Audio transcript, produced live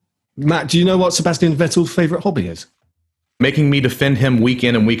Matt, do you know what Sebastian Vettel's favourite hobby is? Making me defend him week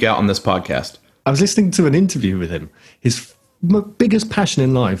in and week out on this podcast. I was listening to an interview with him. His biggest passion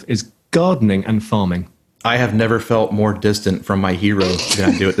in life is gardening and farming. I have never felt more distant from my hero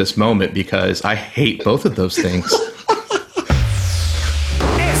than I do at this moment because I hate both of those things. It's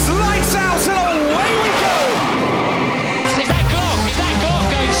lights out and away we go! Is that clock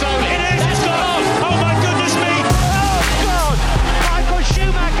going slowly? It is! That's gone! Oh my goodness me! Oh God! Michael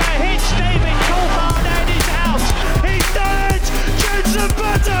Schumacher hits David Coulthard and he's out! He's done it! Jenson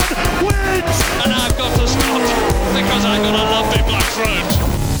Button wins! And I've got to stop because I've got a lovely black throat.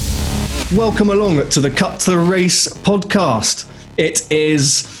 Welcome along to the Cut to the Race podcast. It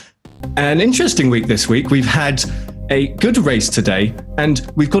is an interesting week this week. We've had a good race today, and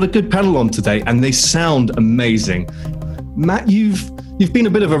we've got a good panel on today, and they sound amazing. Matt, you've been a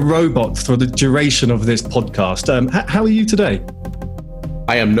bit of a robot for the duration of this podcast. How are you today?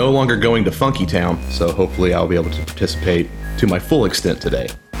 I am no longer going to Funky Town, so hopefully I'll be able to participate to my full extent today.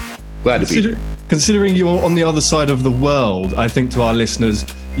 Glad to be. Considering you're on the other side of the world, I think to our listeners,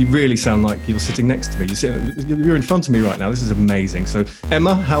 you really sound like you're sitting next to me. You're in front of me right now. This is amazing. So,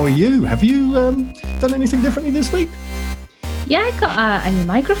 Emma, how are you? Have you done anything differently this week? Yeah, I got a new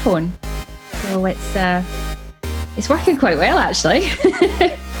microphone, so it's working quite well actually.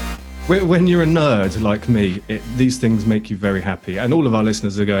 When you're a nerd like me, these things make you very happy, and all of our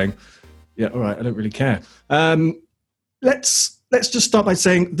listeners are going, "Yeah, all right, I don't really care." Let's just start by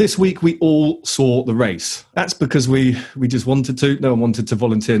saying this week we all saw the race. That's because we just wanted to. No one wanted to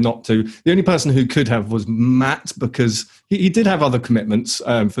volunteer not to. The only person who could have was Matt, because he did have other commitments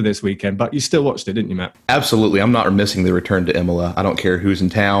for this weekend, but you still watched it, didn't you, Matt? Absolutely. I'm not missing the return to Imola. I don't care who's in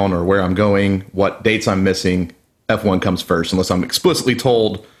town or where I'm going, what dates I'm missing. F1 comes first, unless I'm explicitly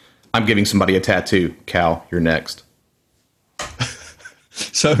told I'm giving somebody a tattoo. Cal, you're next.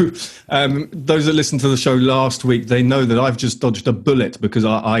 So those that listened to the show last week, they know that I've just dodged a bullet because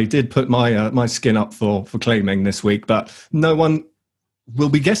I did put my skin up for claiming this week, but no one will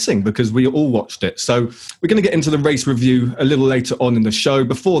be guessing because we all watched it. So we're going to get into the race review a little later on in the show.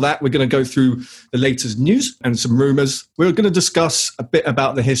 Before that, we're going to go through the latest news and some rumours. We're going to discuss a bit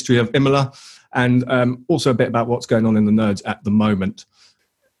about the history of Imola and also a bit about what's going on in the nerds at the moment.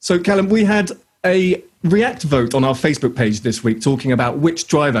 So, Callum, we had a React vote on our Facebook page this week talking about which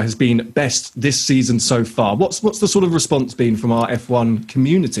driver has been best this season so far. What's the sort of response been from our F1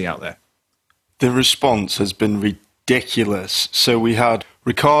 community out there? The response has been ridiculous. So we had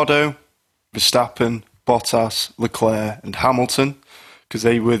Ricciardo, Verstappen, Bottas, Leclerc and Hamilton, because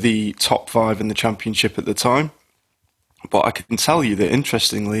they were the top 5 in the championship at the time. But I can tell you that,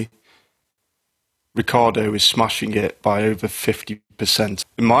 interestingly, Ricciardo is smashing it by over 50%.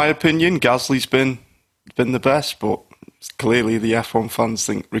 In my opinion, Gasly's been the best, but clearly the F1 fans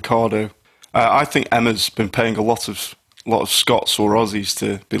think Ricciardo. I think Emma's been paying a lot of Scots or Aussies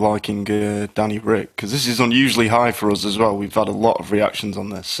to be liking Danny Rick, because this is unusually high for us as well. We've had a lot of reactions on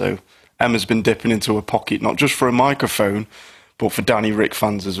this, so Emma's been dipping into her pocket, not just for a microphone, but for Danny Rick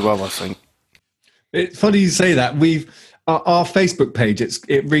fans as well, I think. It's funny you say that. Our Facebook page,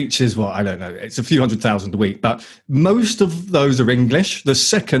 it reaches, well, I don't know, it's a few 100,000 a week, but most of those are English. The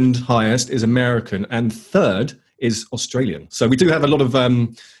second highest is American, and third is Australian. So we do have a lot of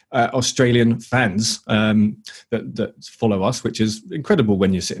Australian fans that follow us, which is incredible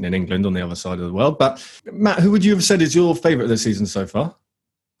when you're sitting in England on the other side of the world. But Matt, who would you have said is your favourite of the season so far?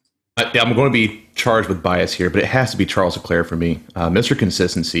 I'm going to be charged with bias here, but it has to be Charles Leclerc for me. Mr.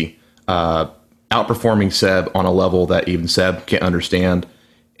 Consistency. Outperforming Seb on a level that even Seb can't understand,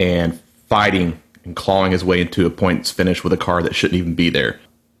 and fighting and clawing his way into a points finish with a car that shouldn't even be there.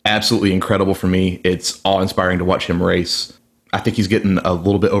 Absolutely incredible for me. It's awe-inspiring to watch him race. I think he's getting a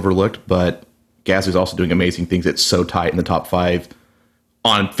little bit overlooked, but Gasly's also doing amazing things. It's so tight in the top 5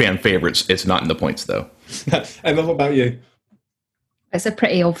 on fan favorites. It's not in the points, though. And what about you? It's a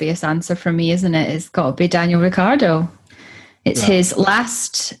pretty obvious answer for me, isn't it? It's got to be Daniel Ricciardo. It's his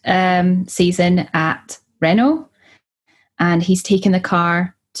last season at Renault, and he's taken the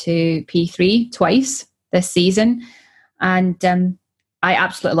car to P3 twice this season, and I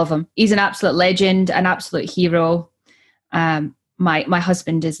absolutely love him. He's an absolute legend, an absolute hero. My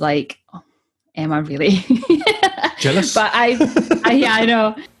husband is like, oh, Emma, really? Jealous? But yeah, I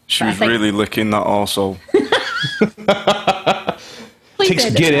know. She was really licking that arsehole. Takes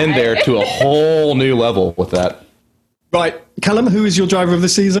get in there to a whole new level with that. Right, Callum, who is your driver of the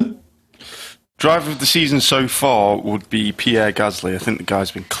season? Driver of the season so far would be Pierre Gasly. I think the guy's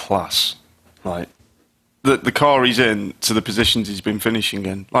been class. Like, the car he's in, to the positions he's been finishing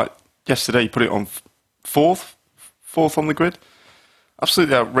in. Like, yesterday he put it on fourth on the grid.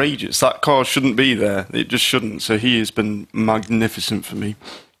 absolutely outrageous. That car shouldn't be there. It just shouldn't. So he has been magnificent for me.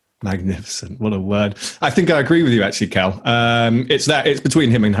 Magnificent. What a word. I think I agree with you, actually, Cal. It's between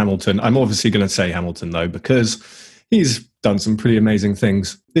him and Hamilton. I'm obviously going to say Hamilton, though, because he's done some pretty amazing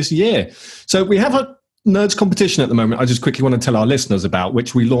things this year. So we have a Nerds competition at the moment. I just quickly want to tell our listeners about,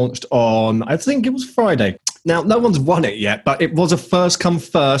 which we launched on, I think it was Friday. Now, no one's won it yet, but it was a first come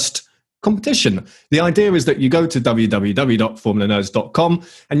first competition. The idea is that you go to www.formulanerds.com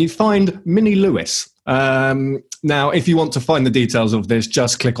and you find Minnie Lewis. Now, if you want to find the details of this,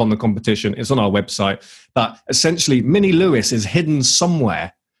 just click on the competition. It's on our website. But essentially, Minnie Lewis is hidden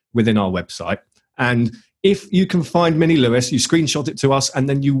somewhere within our website. And if you can find Minnie Lewis, you screenshot it to us, and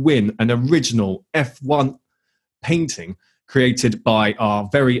then you win an original F1 painting created by our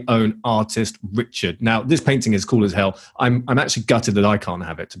very own artist, Richard. Now, this painting is cool as hell. I'm actually gutted that I can't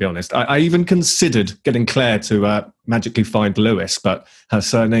have it, to be honest. I even considered getting Claire to magically find Lewis, but her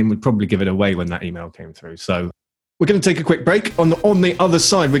surname would probably give it away when that email came through. So we're going to take a quick break. On the other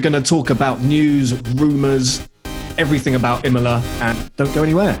side, we're going to talk about news, rumours, everything about Imola, and don't go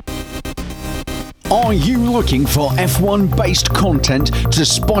anywhere. Are you looking for F1-based content to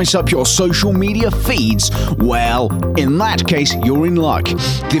spice up your social media feeds? Well, in that case, you're in luck.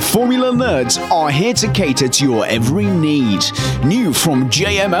 The Formula Nerds are here to cater to your every need. New from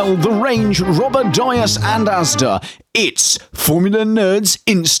JML, The Range, Robert Dias and Asda, it's Formula Nerds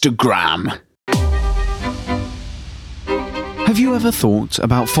Instagram. Have you ever thought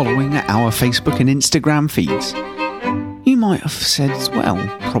about following our Facebook and Instagram feeds? You might have said, well,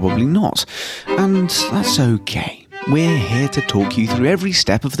 probably not. And that's okay. We're here to talk you through every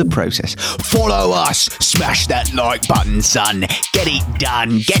step of the process. Follow us! Smash that like button, son! Get it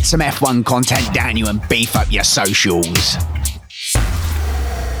done! Get some F1 content down you and beef up your socials.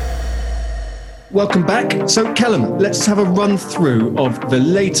 Welcome back. So, Callum, let's have a run through of the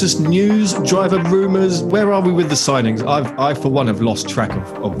latest news, driver rumours. Where are we with the signings? I for one, have lost track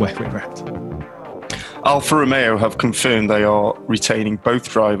of where we're at. Alfa Romeo have confirmed they are retaining both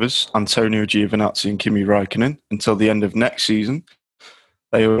drivers, Antonio Giovinazzi and Kimi Räikkönen, until the end of next season.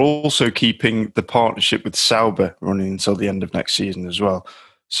 They are also keeping the partnership with Sauber running until the end of next season as well.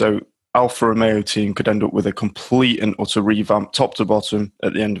 So Alfa Romeo team could end up with a complete and utter revamp top to bottom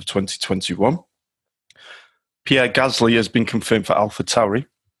at the end of 2021. Pierre Gasly has been confirmed for AlphaTauri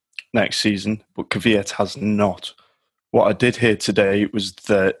next season, but Kvyat has not. What I did hear today was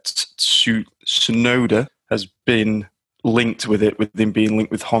that Tsunoda has been linked with it, with him being linked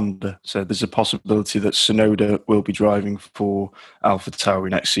with Honda. So there's a possibility that Tsunoda will be driving for AlphaTauri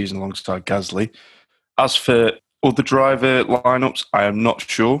next season alongside Gasly. As for other driver lineups, I am not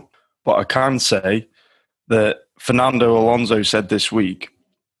sure, but I can say that Fernando Alonso said this week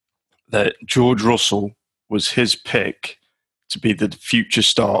that George Russell was his pick to be the future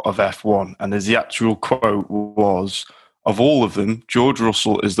star of F1. And as the actual quote was, of all of them, George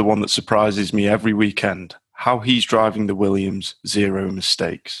Russell is the one that surprises me every weekend. How he's driving the Williams, zero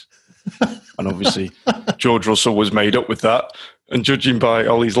mistakes. And obviously, George Russell was made up with that. And judging by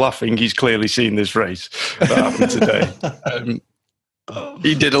Ollie's laughing, he's clearly seen this race that happened today.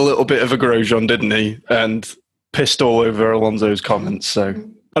 He did a little bit of a Grosjean, didn't he? And pissed all over Alonso's comments. So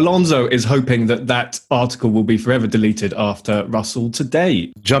Alonso is hoping that article will be forever deleted after Russell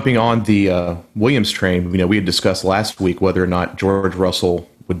today. Jumping on the Williams train, we had discussed last week whether or not George Russell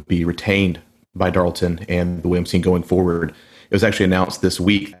would be retained by Darlington and the Williams team going forward. It was actually announced this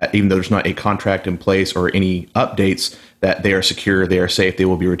week that even though there's not a contract in place or any updates, that they are secure, they are safe, they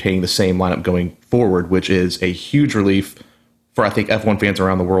will be retaining the same lineup going forward, which is a huge relief for, I think, F1 fans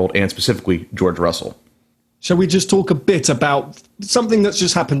around the world and specifically George Russell. Shall we just talk a bit about something that's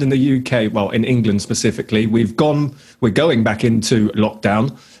just happened in the UK, well, in England specifically? We're going back into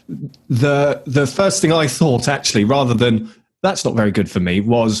lockdown. The first thing I thought, actually, rather than that's not very good for me,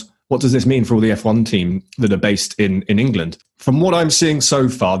 was what does this mean for all the F1 team that are based in England? From what I'm seeing so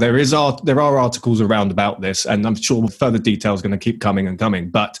far, there are articles around about this, and I'm sure further details are going to keep coming and coming,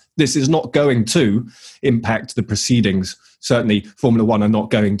 but this is not going to impact the proceedings. Certainly, Formula One are not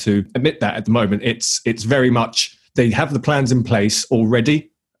going to admit that at the moment. It's very much, they have the plans in place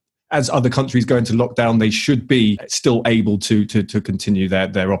already. As other countries go into lockdown, they should be still able to continue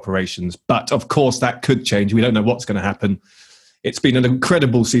their operations. But of course, that could change. We don't know what's going to happen. It's been an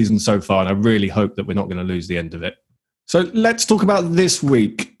incredible season so far, and I really hope that we're not going to lose the end of it. So let's talk about this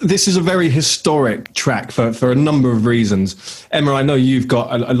week. This is a very historic track for a number of reasons. Emma, I know you've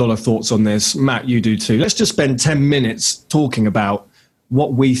got a lot of thoughts on this. Matt, you do too. Let's just spend 10 minutes talking about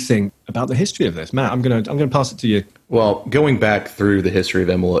what we think about the history of this. Matt, I'm gonna pass it to you. Well, going back through the history of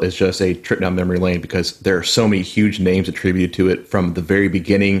Imola is just a trip down memory lane because there are so many huge names attributed to it from the very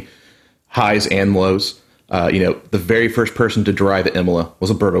beginning, highs and lows. The very first person to drive at Imola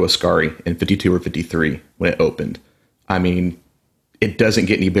was Alberto Ascari in 52 or 53 when it opened. I mean, it doesn't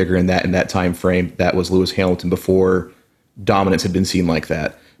get any bigger in that time frame. That was Lewis Hamilton before dominance had been seen like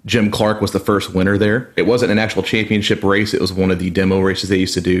that. Jim Clark was the first winner there. It wasn't an actual championship race. It was one of the demo races they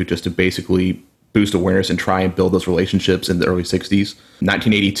used to do just to basically boost awareness and try and build those relationships in the early 60s.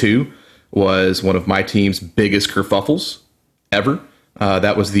 1982 was one of my team's biggest kerfuffles ever.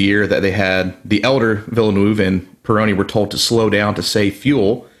 That was the year that they had the elder Villeneuve and Pironi were told to slow down to save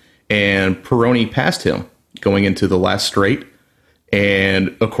fuel, and Pironi passed him going into the last straight,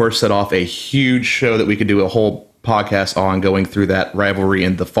 and of course set off a huge show that we could do a whole podcast on, going through that rivalry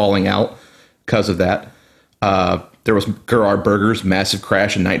and the falling out because of that. There was Gerhard Berger's massive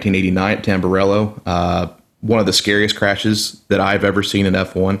crash in 1989 at Tamburello, one of the scariest crashes that I've ever seen in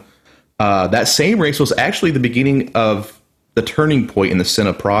F1. That same race was actually the beginning of the turning point in the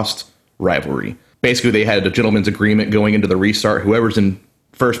Senna-Prost rivalry. Basically, they had a gentleman's agreement going into the restart. Whoever's in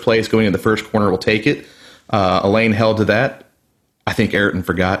first place going in the first corner will take it. Elaine held to that. I think Ayrton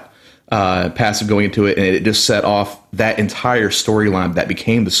forgot. Passive going into it, and it just set off that entire storyline that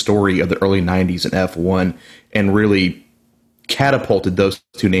became the story of the early 90s in F1 and really catapulted those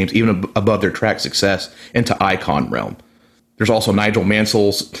two names even above their track success into icon realm. There's also Nigel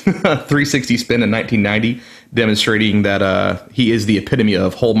Mansell's 360 spin in 1990, demonstrating that he is the epitome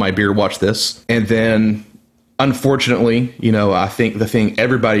of hold my beer, watch this. And then, unfortunately, I think the thing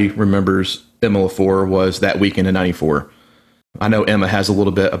everybody remembers Imola for was that weekend in 94. I know Emma has a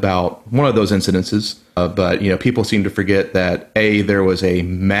little bit about one of those incidences, but people seem to forget that there was a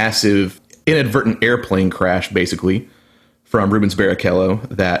massive inadvertent airplane crash, basically, from Rubens Barrichello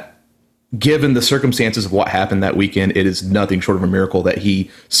that, given the circumstances of what happened that weekend, it is nothing short of a miracle that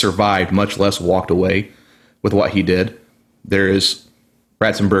he survived, much less walked away with what he did. There is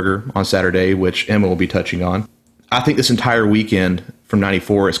Ratzenberger on Saturday, which Emma will be touching on. I think this entire weekend from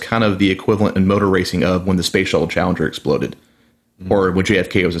 94 is kind of the equivalent in motor racing of when the Space Shuttle Challenger exploded or when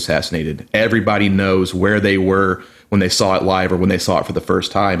JFK was assassinated. Everybody knows where they were when they saw it live or when they saw it for the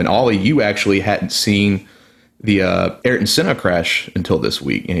first time. And Ollie, you actually hadn't seen the Ayrton Senna crash until this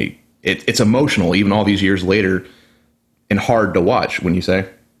week. It's emotional, even all these years later, and hard to watch, wouldn't you say?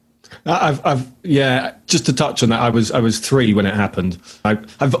 Just to touch on that, I was 3 when it happened.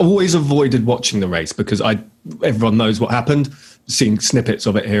 I've always avoided watching the race because everyone knows what happened, seeing snippets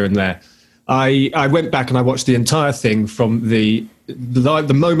of it here and there. I went back and I watched the entire thing from the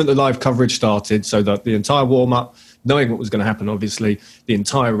moment the live coverage started, so that the entire warm-up, knowing what was going to happen, obviously, the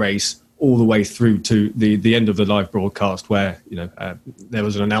entire race, all the way through to the end of the live broadcast where there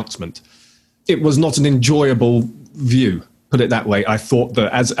was an announcement. It was not an enjoyable view, put it that way. I thought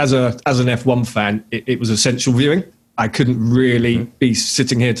that as an F1 fan, it was essential viewing. I couldn't really be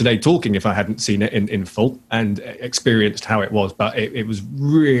sitting here today talking if I hadn't seen it in full and experienced how it was. But it was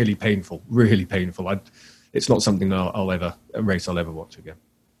really painful, really painful. It's not something that I'll ever watch again.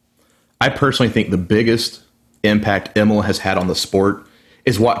 I personally think the biggest impact Imola has had on the sport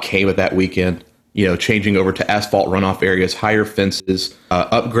is what came at that weekend. Changing over to asphalt runoff areas, higher fences,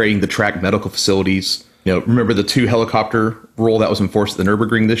 upgrading the track medical facilities. Remember the 2 helicopter rule that was enforced at the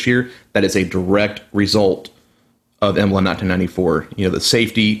Nürburgring this year? That is a direct result of Imola 1994. The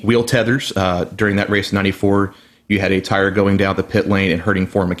safety wheel tethers during that race in 94. You had a tire going down the pit lane and hurting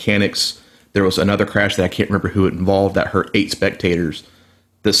 4 mechanics. There was another crash that I can't remember who it involved that hurt 8 spectators.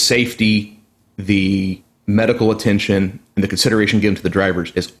 The safety, the medical attention, and the consideration given to the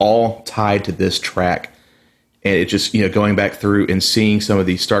drivers is all tied to this track. And it just, going back through and seeing some of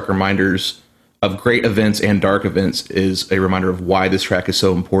these stark reminders of great events and dark events is a reminder of why this track is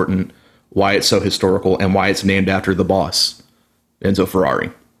so important, why it's so historical, and why it's named after the boss, Enzo Ferrari.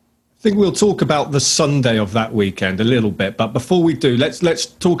 I think we'll talk about the Sunday of that weekend a little bit, but before we do, let's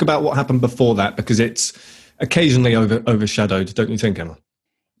talk about what happened before that, because it's occasionally overshadowed, don't you think, Emma?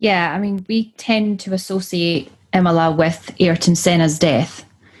 Yeah, I mean, we tend to associate Imola with Ayrton Senna's death,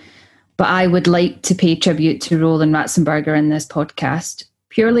 but I would like to pay tribute to Roland Ratzenberger in this podcast,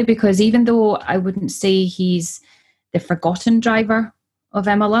 purely because even though I wouldn't say he's the forgotten driver of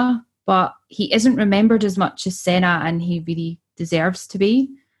Imola, but he isn't remembered as much as Senna, and he really deserves to be.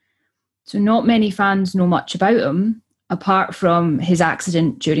 So not many fans know much about him, apart from his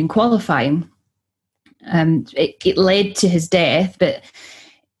accident during qualifying. It led to his death, but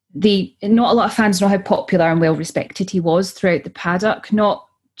not a lot of fans know how popular and well respected he was throughout the paddock, not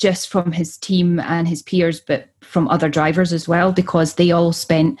just from his team and his peers, but from other drivers as well, because they all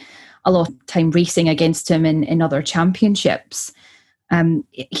spent a lot of time racing against him in other championships.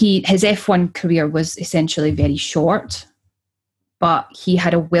 His F1 career was essentially very short, but he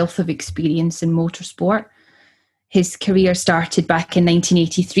had a wealth of experience in motorsport. His career started back in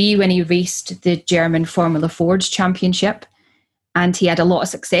 1983 when he raced the German Formula Ford Championship, and he had a lot of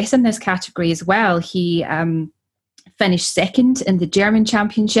success in this category as well. He finished second in the German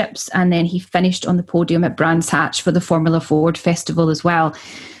championships, and then he finished on the podium at Brands Hatch for the Formula Ford Festival as well.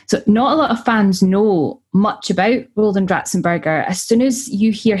 So not a lot of fans know much about Roland Ratzenberger. As soon as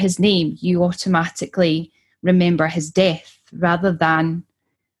you hear his name, you automatically remember his death rather than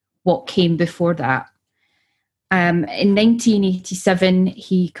what came before that. In 1987,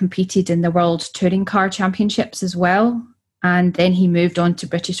 he competed in the World Touring Car Championships as well, and then he moved on to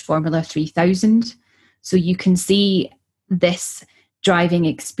British Formula 3000. So you can see this driving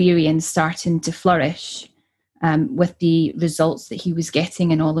experience starting to flourish with the results that he was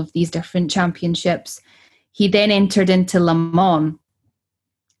getting in all of these different championships. He then entered into Le Mans,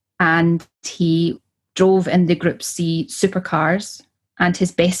 and he drove in the Group C supercars, and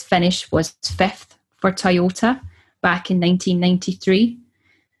his best finish was 5th for Toyota back in 1993.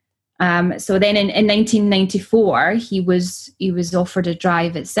 So then in 1994, he was offered a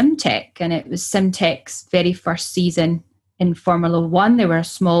drive at Simtech, and it was Simtech's very first season in Formula One. They were a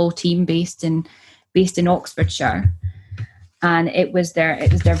small team based in Oxfordshire, and it was their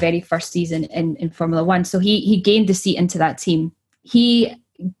very first season in Formula One. So he gained the seat into that team. He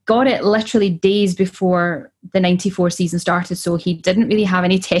got it literally days before the 94 season started, so he didn't really have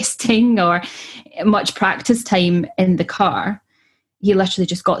any testing or much practice time in the car. He literally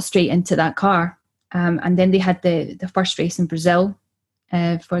just got straight into that car. And then they had the first race in Brazil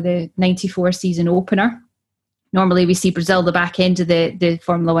for the 94 season opener. Normally we see Brazil the back end of the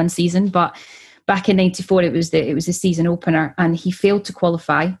Formula One season, but back in 94 it was the season opener, and he failed to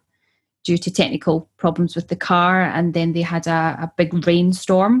qualify due to technical problems with the car. And then they had a big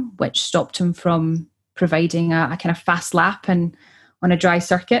rainstorm, which stopped him from providing a kind of fast lap and on a dry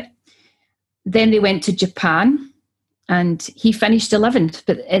circuit. Then they went to Japan, and he finished 11th.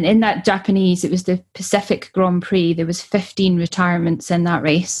 But in that Japanese, it was the Pacific Grand Prix. There was 15 retirements in that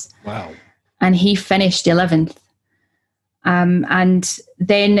race. Wow. And he finished 11th. And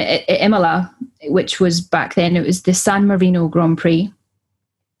then at Imola, which was back then, it was the San Marino Grand Prix.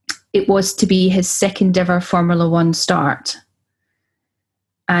 It was to be his second ever Formula One start.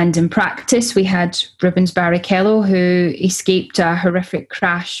 And in practice, we had Rubens Barrichello, who escaped a horrific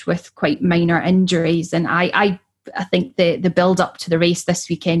crash with quite minor injuries. And I think the build up to the race this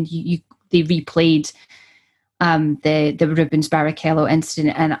weekend, they replayed the Rubens Barrichello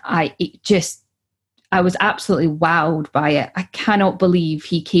incident, and I was absolutely wowed by it. I cannot believe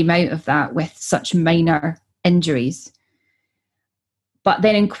he came out of that with such minor injuries. But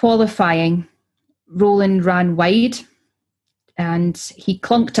then in qualifying, Roland ran wide, and he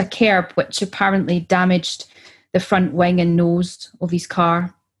clunked a curb, which apparently damaged the front wing and nose of his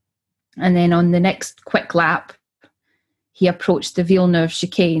car. And then on the next quick lap, he approached the Villeneuve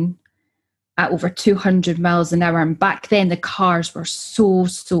chicane at over 200 miles an hour. And back then, the cars were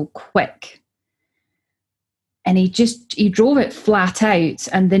so quick. And he drove it flat out,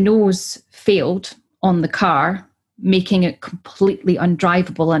 and the nose failed on the car, making it completely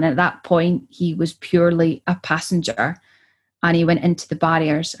undrivable. And at that point, he was purely a passenger, and he went into the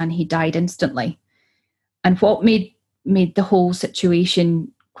barriers and he died instantly. And what made the whole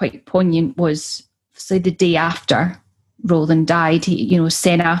situation quite poignant was, say, the day after Roland died,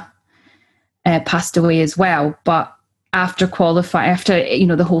 Senna passed away as well. But after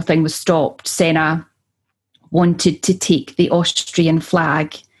the whole thing was stopped, Senna wanted to take the Austrian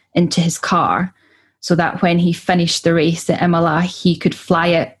flag into his car so that when he finished the race at Imola, he could fly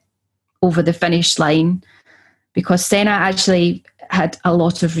it over the finish line, because Senna actually had a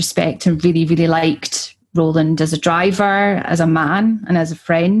lot of respect and really, really liked Roland as a driver, as a man, and as a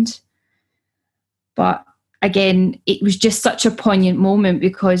friend. But again, it was just such a poignant moment,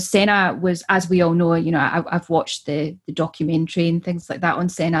 because Senna was, as we all know, I've watched the documentary and things like that on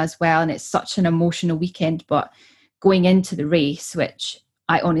Senna as well, and it's such an emotional weekend. But going into the race, which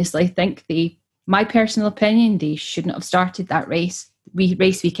I honestly think my personal opinion, they shouldn't have started that race.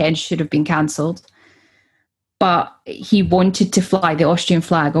 Race weekend should have been cancelled. But he wanted to fly the Austrian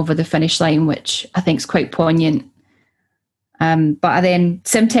flag over the finish line, which I think is quite poignant. But then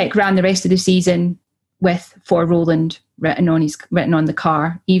Simtech ran the rest of the season with "For Roland" written on the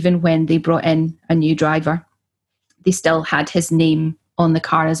car. Even when they brought in a new driver, they still had his name on the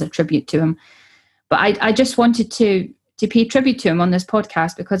car as a tribute to him. But I just wanted to pay tribute to him on this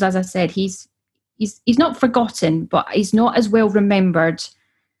podcast because, as I said, he's not forgotten, but he's not as well remembered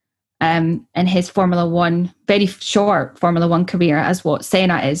in his Formula One, very short Formula One career as what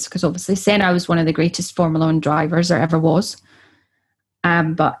Senna is, because obviously Senna was one of the greatest Formula One drivers there ever was.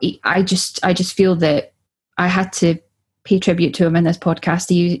 But I just feel that I had to pay tribute to him in this podcast.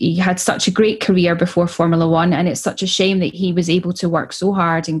 He had such a great career before Formula One, and it's such a shame that he was able to work so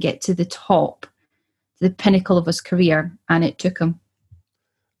hard and get to the top, the pinnacle of his career, and it took him.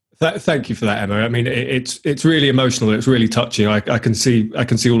 Thank you for that, Emma. I mean, it's really emotional. It's really touching. I can see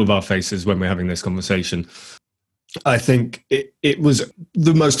all of our faces when we're having this conversation. I think it was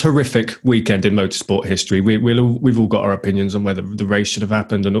the most horrific weekend in motorsport history. We've all got our opinions on whether the race should have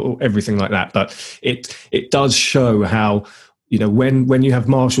happened and everything like that. But it does show how, you know, when you have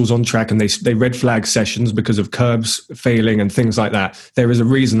marshals on track and they red flag sessions because of curbs failing and things like that, there is a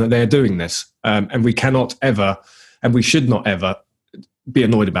reason that they're doing this, and we cannot ever, and we should not ever, be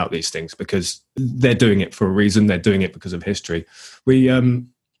annoyed about these things because they're doing it for a reason. They're doing it because of history. We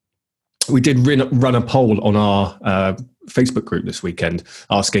did run a poll on our Facebook group this weekend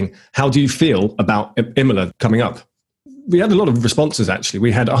asking, how do you feel about Imola coming up? We had a lot of responses, actually.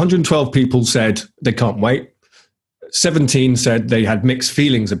 We had 112 people said they can't wait. 17 said they had mixed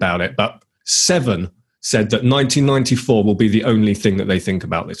feelings about it, but 7 said that 1994 will be the only thing that they think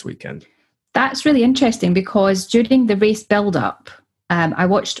about this weekend. That's really interesting because during the race build-up, I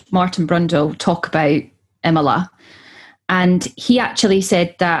watched Martin Brundle talk about Imola, and he actually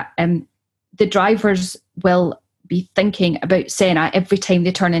said that the drivers will be thinking about Senna every time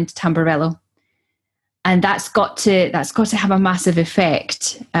they turn into Tamburello, and that's got to have a massive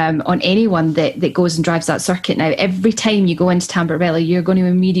effect on anyone that goes and drives that circuit now. Every time you go into Tamburello, you're going to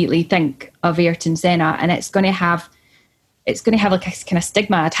immediately think of Ayrton Senna, and it's going to have like a kind of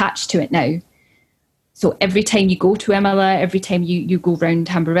stigma attached to it now. So every time you go to Imola, every time you go round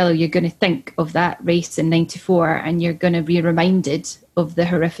Tamburello, you're going to think of that race in '94, and you're going to be reminded of the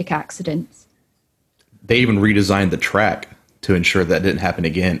horrific accidents. They even redesigned the track to ensure that didn't happen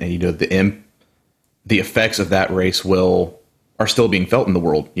again. And, you know, the effects of that race are still being felt in the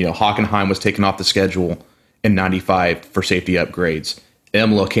world. You know, Hockenheim was taken off the schedule in '95 for safety upgrades.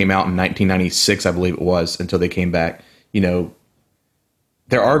 Imola came out in 1996, I believe it was, until they came back. You know,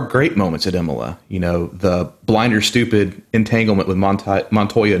 there are great moments at Imola. You know, the blinder stupid entanglement with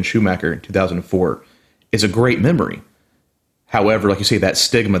Montoya and Schumacher in 2004 is a great memory. However, like you say, that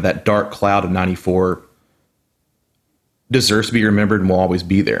stigma, that dark cloud of '94 deserves to be remembered and will always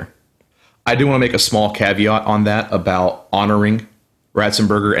be there. I do want to make a small caveat on that about honoring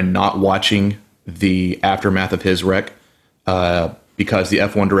Ratzenberger and not watching the aftermath of his wreck, because the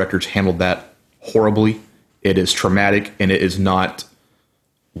F1 directors handled that horribly. It is traumatic, and it is not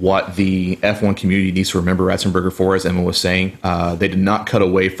what the F1 community needs to remember Ratzenberger for, as Emma was saying. They did not cut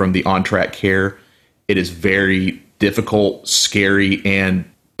away from the on-track care. It is very difficult, scary, and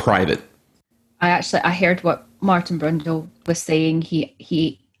private. I heard what Martin Brundle was saying.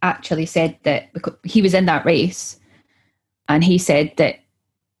 He actually said that because he was in that race, and he said that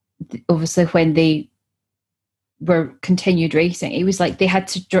obviously when they were continued racing, it was like they had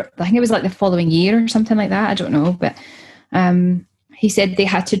to, I think it was like the following year or something like that, I don't know, but he said they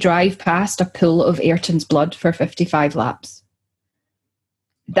had to drive past a pool of Ayrton's blood for 55 laps.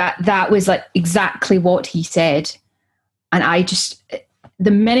 That was like exactly what he said. And I just,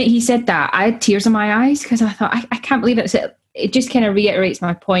 the minute he said that, I had tears in my eyes because I thought, I can't believe it. It just kind of reiterates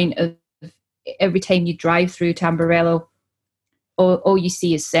my point of every time you drive through Tamburello, all you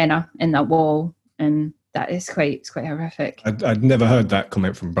see is Senna in that wall. And that is quite horrific. I'd never heard that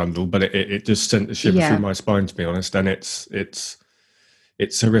comment from Brundle, but it just sent a shiver through my spine, to be honest. And it's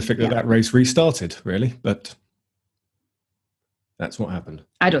horrific that race restarted, really. But that's what happened.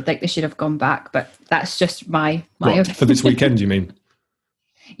 I don't think they should have gone back, but that's just my for this weekend, you mean?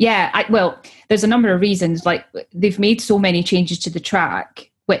 Yeah, well, there's a number of reasons. Like, they've made so many changes to the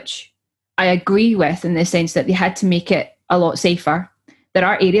track, which I agree with in the sense that they had to make it a lot safer. There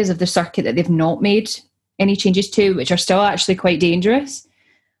are areas of the circuit that they've not made any changes to, which are still actually quite dangerous.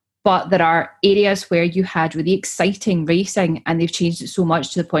 But there are areas where you had really exciting racing, and they've changed it so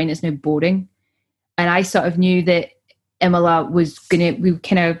much to the point it's now boring. And I sort of knew that Imola was the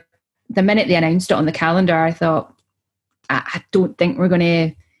minute they announced it on the calendar, I thought, I don't think we're going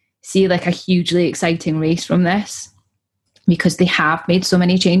to see like a hugely exciting race from this, because they have made so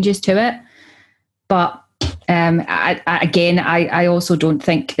many changes to it. But I also don't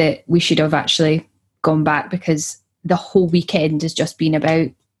think that we should have actually gone back, because the whole weekend has just been about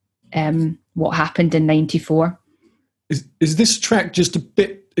what happened in '94. Is this track just a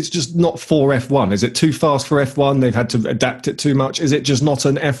bit it's just not for F1? Is it too fast for F1? They've had to adapt it too much. Is it just not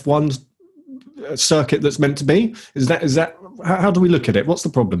an F1 circuit that's meant to be? Is that how do we look at it? What's the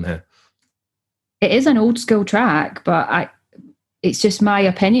problem here? It is an old school track, but it's just my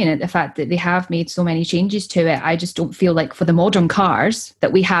opinion at the fact that they have made so many changes to it. I just don't feel like for the modern cars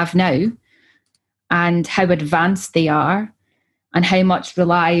that we have now and how advanced they are and how much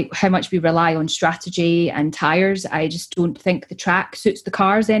we rely on strategy and tyres, I just don't think the track suits the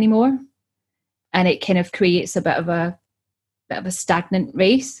cars anymore. And it kind of creates a bit of a stagnant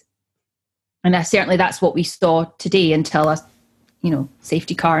race. And certainly that's what we saw today until a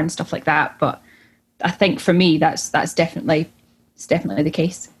safety car and stuff like that. But I think for me, that's definitely the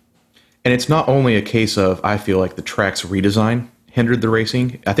case. And it's not only a case of, I feel like the track's redesign hindered the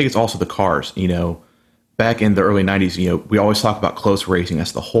racing. I think it's also the cars. Back in the early 90s, we always talk about close racing.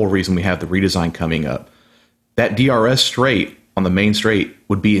 That's the whole reason we have the redesign coming up. That DRS straight on the main straight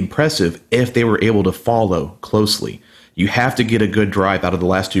would be impressive if they were able to follow closely. You have to get a good drive out of the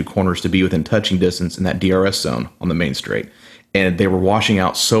last two corners to be within touching distance in that DRS zone on the main straight. And they were washing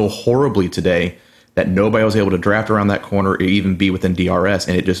out so horribly today that nobody was able to draft around that corner or even be within DRS,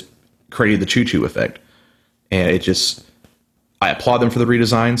 and it just created the choo-choo effect. And I applaud them for the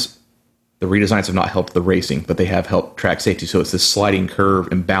redesigns. The redesigns have not helped the racing, but they have helped track safety. So it's this sliding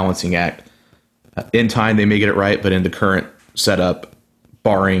curve and balancing act. In time, they may get it right, but in the current setup,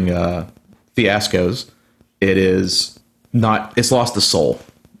 barring fiascos, it's lost the soul,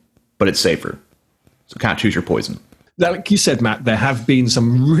 but it's safer. So kind of choose your poison. Like you said, Matt, there have been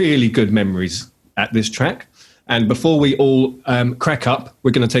some really good memories at this track. And before we all crack up,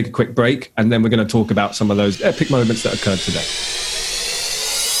 we're going to take a quick break, and then we're going to talk about some of those epic moments that occurred today.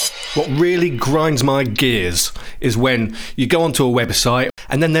 What really grinds my gears is when you go onto a website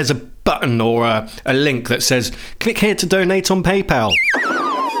and then there's a button or a link that says, click here to donate on PayPal.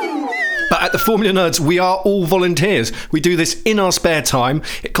 But at the Formula Nerds, we are all volunteers. We do this in our spare time.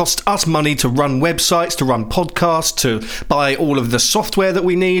 It costs us money to run websites, to run podcasts, to buy all of the software that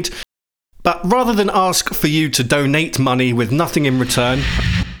we need. But rather than ask for you to donate money with nothing in return,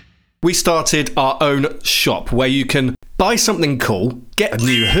 we started our own shop where you can buy something cool, get a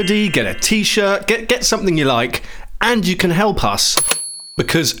new hoodie, get a t-shirt, get something you like, and you can help us.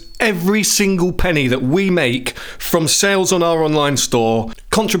 Because every single penny that we make from sales on our online store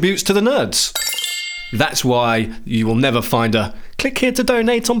contributes to the nerds. That's why you will never find a click here to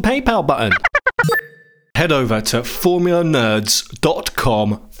donate on PayPal button. Head over to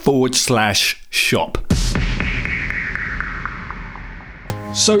formulanerds.com/shop.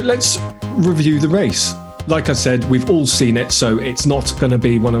 So let's review the race. Like I said, we've all seen it, so it's not going to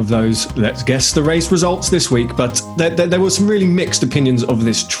be one of those let's guess the race results this week, but there were some really mixed opinions of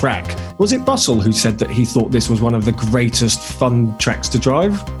this track. Was it Bussell who said that he thought this was one of the greatest fun tracks to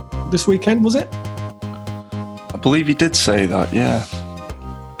drive this weekend, was it? I believe he did say that, yeah.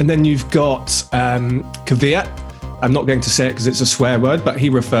 And then you've got Kvyat. I'm not going to say it because it's a swear word, but he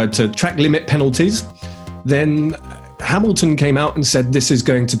referred to track limit penalties. Then Hamilton came out and said this is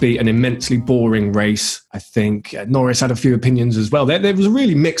going to be an immensely boring race. I think Norris had a few opinions as well. There was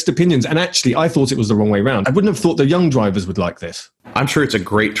really mixed opinions, and actually I thought it was the wrong way round. I wouldn't have thought the young drivers would like this. I'm sure it's a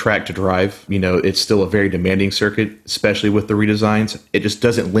great track to drive. It's still a very demanding circuit, especially with the redesigns. It just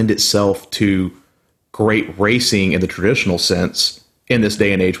doesn't lend itself to great racing in the traditional sense in this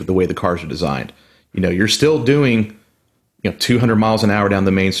day and age with the way the cars are designed. You're still doing 200 miles an hour down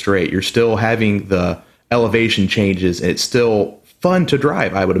the main straight. You're still having the elevation changes, and it's still fun to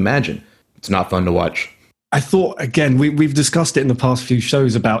drive, I would imagine. It's not fun to watch. I thought, again, we've discussed it in the past few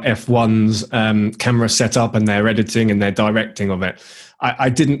shows about F1's camera setup and their editing and their directing of it. I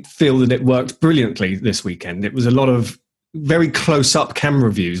didn't feel that it worked brilliantly this weekend. It was a lot of very close-up camera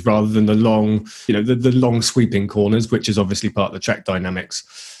views rather than the long, the long sweeping corners, which is obviously part of the track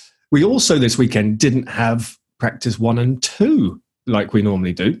dynamics. We also this weekend didn't have practice 1 and 2 like we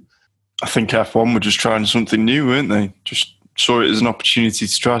normally do. I think F1 were just trying something new, weren't they? Just saw it as an opportunity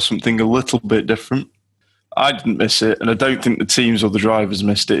to try something a little bit different. I didn't miss it, and I don't think the teams or the drivers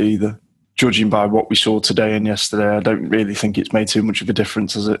missed it either. Judging by what we saw today and yesterday, I don't really think it's made too much of a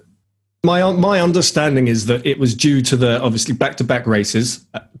difference, has it? My understanding is that it was due to the obviously back-to-back races,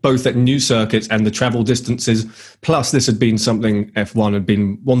 both at new circuits and the travel distances. Plus, this had been something F1 had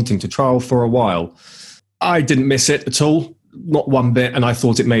been wanting to trial for a while. I didn't miss it at all. Not one bit, and I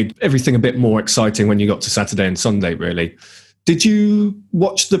thought it made everything a bit more exciting when you got to Saturday and Sunday, really. Did you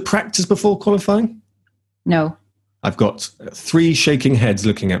watch the practice before qualifying? No. I've got 3 shaking heads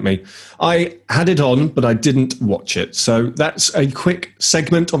looking at me. I had it on, but I didn't watch it. So that's a quick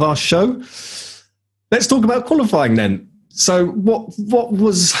segment of our show. Let's talk about qualifying then. So what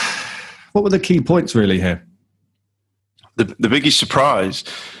were the key points really here? The biggest surprise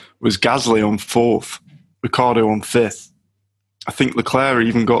was Gasly on 4th, Ricciardo on 5th. I think Leclerc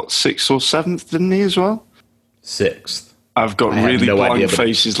even got 6th or 7th, didn't he, as well? 6th. I've got really blank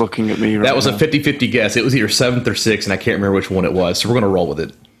faces looking at me right now. That was a 50-50 guess. It was either 7th or 6th, and I can't remember which one it was, so we're going to roll with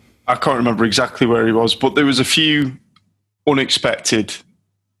it. I can't remember exactly where he was, but there was a few unexpected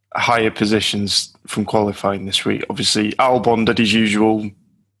higher positions from qualifying this week. Obviously, Albon did his usual,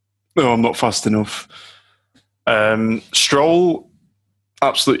 "Oh, I'm not fast enough." Stroll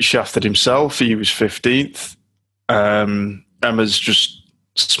absolutely shafted himself. He was 15th. Emma's just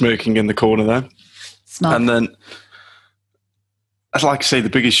smirking in the corner there. Smart. And then, I'd like to say the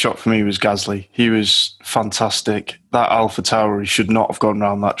biggest shock for me was Gasly. He was fantastic. That Alpha Tauri should not have gone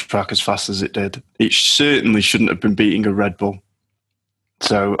around that track as fast as it did. It certainly shouldn't have been beating a Red Bull.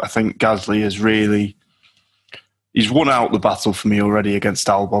 So I think Gasly has he's won out the battle for me already against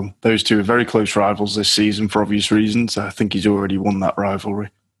Albon. Those two are very close rivals this season for obvious reasons. I think he's already won that rivalry.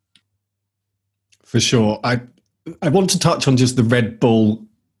 For sure. I want to touch on just the Red Bull.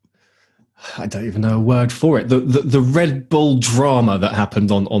 I don't even know a word for it. The Red Bull drama that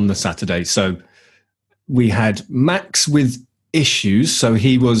happened on the Saturday. So we had Max with issues. So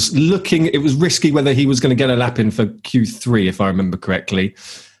he was looking, it was risky whether he was going to get a lap in for Q3, if I remember correctly.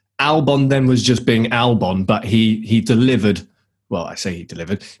 Albon then was just being Albon, but he delivered. Well, I say he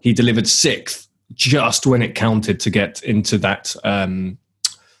delivered. He delivered 6th just when it counted to get into that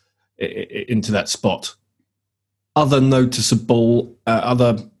spot. Other noticeable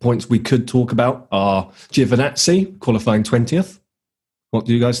other points we could talk about are Giovinazzi qualifying 20th. What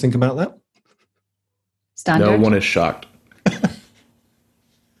do you guys think about that? Standard. No one is shocked.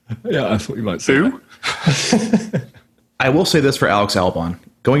 Yeah, I thought you might say Who? I will say this for Alex Albon.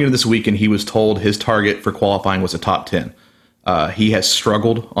 Going into this weekend, he was told his target for qualifying was a top 10. He has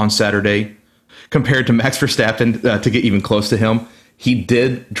struggled on Saturday compared to Max Verstappen to get even close to him. He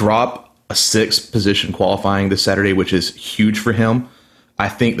did drop a 6th position qualifying this Saturday, which is huge for him. I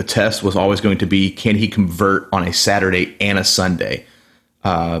think the test was always going to be, can he convert on a Saturday and a Sunday?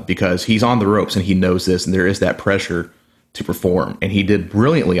 Because he's on the ropes and he knows this, and there is that pressure to perform. And he did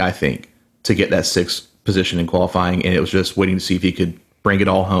brilliantly, I think, to get that 6th position in qualifying, and it was just waiting to see if he could bring it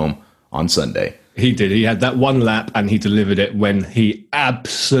all home on Sunday. He did. He had that one lap and he delivered it when he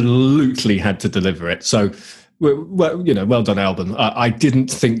absolutely had to deliver it. So, well done, Albon. I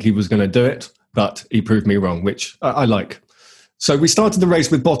didn't think he was going to do it, but he proved me wrong, which I like. So we started the race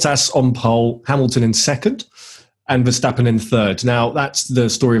with Bottas on pole, Hamilton in 2nd, and Verstappen in 3rd. Now, that's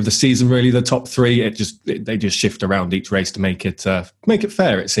the story of the season, really. The top 3, they just shift around each race to make it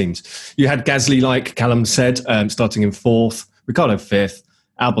fair, it seems. You had Gasly, like Callum said, starting in 4th, Ricciardo 5th,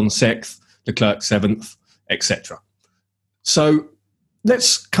 Albon 6th, Leclerc 7th, etc. So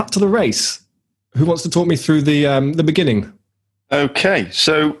let's cut to the race. Who wants to talk me through the beginning? Okay,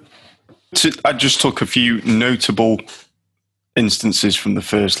 so I just took a few notable instances from the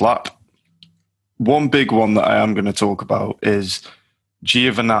first lap. One big one that I am going to talk about is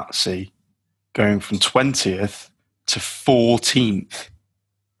Giovinazzi going from 20th to 14th.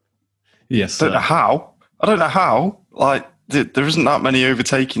 Yes. I don't know how. Like, there isn't that many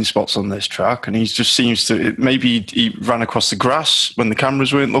overtaking spots on this track, and he just seems to. Maybe he ran across the grass when the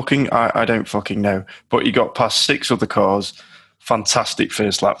cameras weren't looking. I don't fucking know. But he got past 6 other cars. Fantastic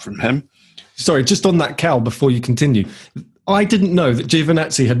first lap from him. Sorry, just on that, Cal, before you continue. I didn't know that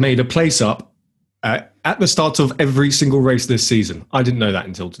Giovinazzi had made a place up at the start of every single race this season. I didn't know that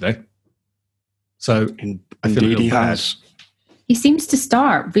until today. So I feel a Indeed, little he bad. has. He seems to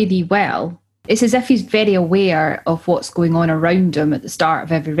start really well. It's as if he's very aware of what's going on around him at the start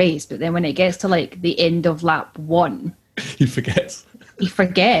of every race, but then when it gets to like the end of lap 1, He forgets.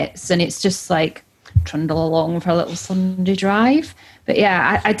 And it's just like trundle along for a little Sunday drive. But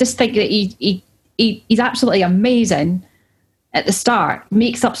yeah, I just think that he's absolutely amazing at the start.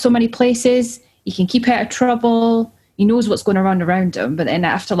 Makes up so many places. He can keep out of trouble. He knows what's going on around him. But then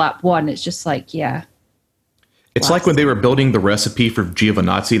after lap 1, it's just like, yeah. It's like when they were building the recipe for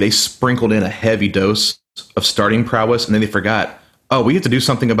Giovinazzi, they sprinkled in a heavy dose of starting prowess, and then they forgot, we have to do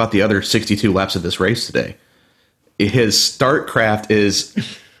something about the other 62 laps of this race today. His start craft is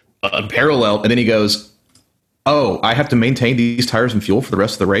unparalleled, and then he goes, I have to maintain these tires and fuel for the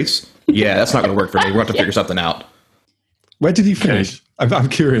rest of the race? Yeah, that's not going to work for me. We're going to have to figure something out. Where did he finish? I'm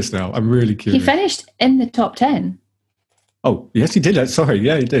curious now. I'm really curious. He finished in the top 10. Oh, yes, he did. Sorry,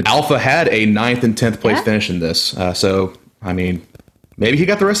 yeah, he did. Alpha had a 9th and 10th place finish in this. So, I mean, maybe he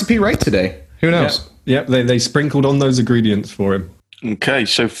got the recipe right today. Who knows? Yeah, they sprinkled on those ingredients for him. Okay,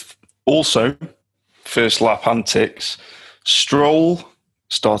 so also, first lap antics. Stroll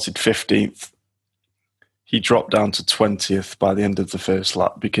started 15th. He dropped down to 20th by the end of the first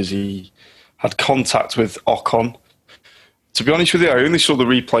lap because he had contact with Ocon. To be honest with you, I only saw the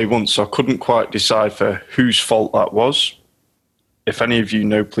replay once, so I couldn't quite decipher whose fault that was. If any of you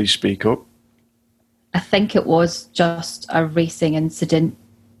know, please speak up. I think it was just a racing incident.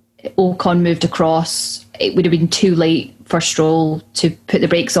 Ocon moved across. It would have been too late for Stroll to put the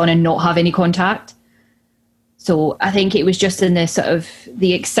brakes on and not have any contact. So I think it was just in the sort of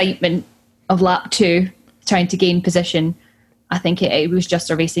the excitement of lap 2, trying to gain position. I think it was just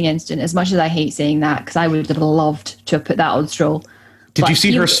a racing incident, as much as I hate saying that, because I would have loved to have put that on Stroll. Did you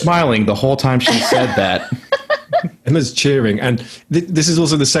see her smiling the whole time she said that? Emma's cheering. And this is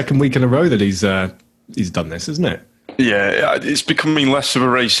also the second week in a row that he's done this, isn't it? Yeah, it's becoming less of a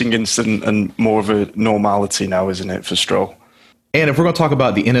racing incident and more of a normality now, isn't it, for Stroll? And if we're going to talk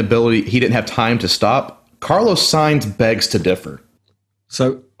about the inability, he didn't have time to stop, Carlos Sainz begs to differ.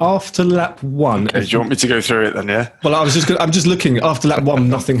 So after lap 1... Okay, do you want me to go through it then, yeah? Well, I'm just looking. After lap 1,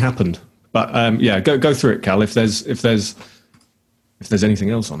 nothing happened. But go through it, Cal, if there's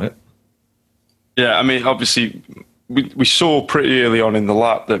anything else on it. Yeah, I mean, obviously, we saw pretty early on in the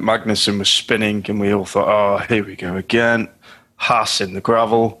lap that Magnussen was spinning, and we all thought, oh, here we go again. Haas in the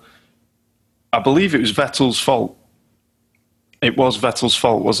gravel. I believe it was Vettel's fault. It was Vettel's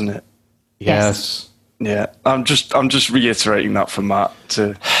fault, wasn't it? Yes. Yeah, I'm just reiterating that for Matt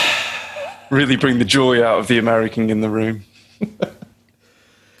to really bring the joy out of the American in the room.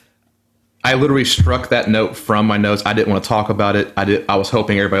 I literally struck that note from my notes. I didn't want to talk about it. I was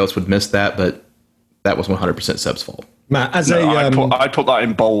hoping everybody else would miss that, but that was 100% Seb's fault. Matt, I put that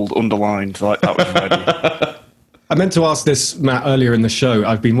in bold, underlined, like that was ready. I meant to ask this, Matt, earlier in the show.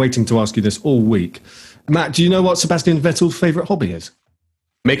 I've been waiting to ask you this all week. Matt, do you know what Sebastian Vettel's favourite hobby is?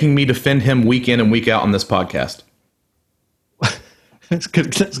 Making me defend him week in and week out on this podcast. That's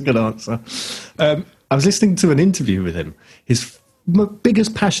good. That's a good answer. I was listening to an interview with him. His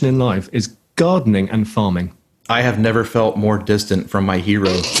biggest passion in life is gardening and farming. I have never felt more distant from my hero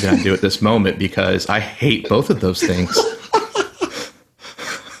than I do at this moment because I hate both of those things.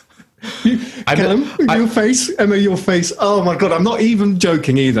 Your face, Emma, your face. Oh my God, I'm not even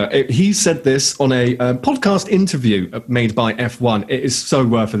joking either. He said this on a podcast interview made by F1. It is so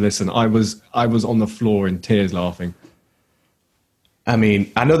worth a listen. I was on the floor in tears laughing. I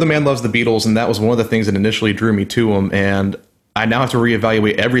mean, I know the man loves the Beatles, and that was one of the things that initially drew me to him, and I now have to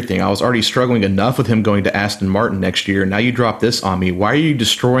reevaluate everything. I was already struggling enough with him going to Aston Martin next year. Now you drop this on me. Why are you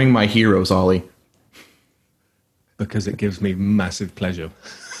destroying my heroes, Ollie? Because it gives me massive pleasure.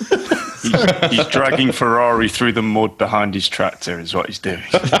 He's dragging Ferrari through the mud behind his tractor is what he's doing.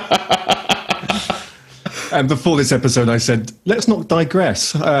 And before this episode, I said, let's not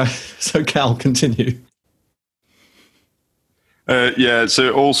digress. So Cal, continue.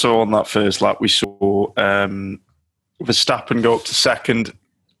 So also on that first lap, we saw Verstappen go up to second.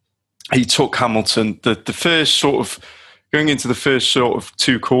 He took Hamilton. The first sort of, going into the first sort of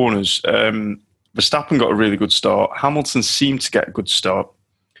 2 corners, Verstappen got a really good start. Hamilton seemed to get a good start,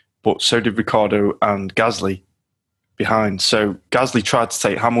 but so did Ricciardo and Gasly behind. So Gasly tried to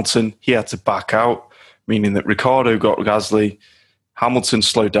take Hamilton. He had to back out, meaning that Ricciardo got Gasly. Hamilton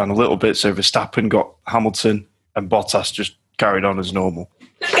slowed down a little bit, so Verstappen got Hamilton, and Bottas just carried on as normal.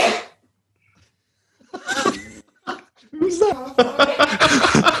 Who's that?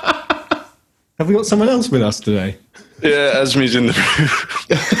 Have we got someone else with us today? Yeah, Esme's in the room.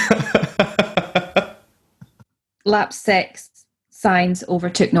 Lap 6, Sainz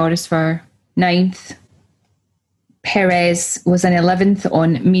overtook Norris for 9th. Perez was in 11th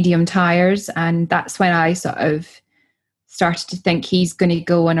on medium tyres, and that's when I sort of started to think he's going to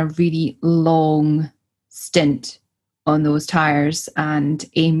go on a really long stint on those tyres and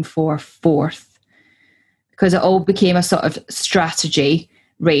aim for 4th, because it all became a sort of strategy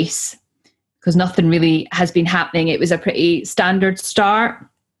race because nothing really has been happening. It was a pretty standard start,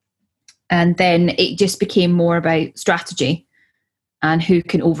 and then it just became more about strategy and who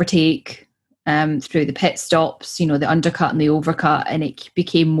can overtake through the pit stops, you know, the undercut and the overcut, and it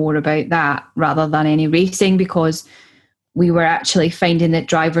became more about that rather than any racing, because we were actually finding that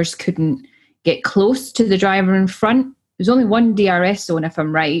drivers couldn't get close to the driver in front. There's only 1 DRS zone, if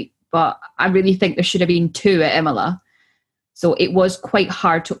I'm right, but I really think there should have been 2 at Imola. So it was quite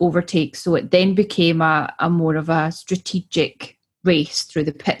hard to overtake. So it then became a more of a strategic race through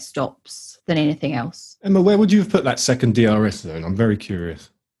the pit stops than anything else. Emma, where would you have put that second DRS zone? I'm very curious.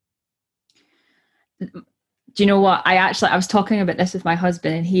 Do you know what? I was talking about this with my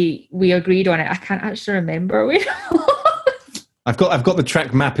husband, and we agreed on it. I can't actually remember where it was. I've got the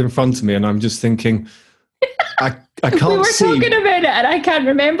track map in front of me, and I'm just thinking, I can't We were see. talking about it and I can't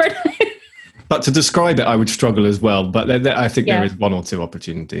remember. But to describe it, I would struggle as well. But I think Yeah. there is one or two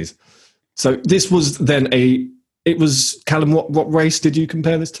opportunities. So this was then it was, Callum, what race did you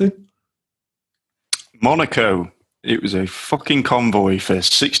compare this to? Monaco. It was a fucking convoy for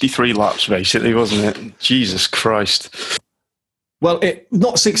 63 laps, basically, wasn't it? Jesus Christ. Well,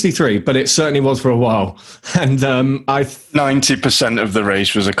 not 63, but it certainly was for a while. And 90% of the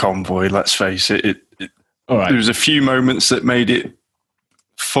race was a convoy, let's face it. All right. There was a few moments that made it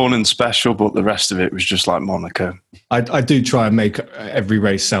fun and special, but the rest of it was just like Monaco. I do try and make every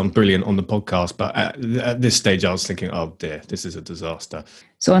race sound brilliant on the podcast, but at this stage I was thinking, oh dear, this is a disaster.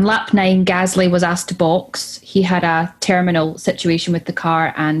 So on lap 9, Gasly was asked to box. He had a terminal situation with the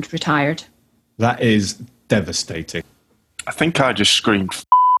car and retired. That is devastating. I think I just screamed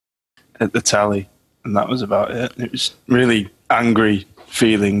at the telly, and that was about it. It was really angry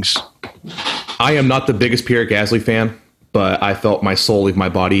feelings. I am not the biggest Pierre Gasly fan, but I felt my soul leave my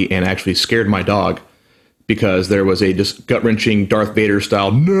body and actually scared my dog because there was a just gut-wrenching Darth Vader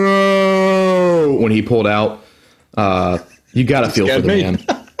style no when he pulled out. You got to feel for the man.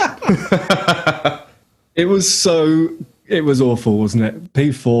 It was awful, wasn't it?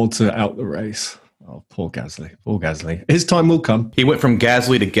 P4 to out the race. Oh, poor Gasly. His time will come. He went from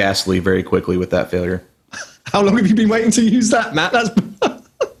Gasly to Ghastly very quickly with that failure. How long have you been waiting to use that, Matt? That's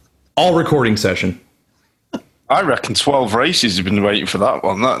All recording session. I reckon 12 races have been waiting for that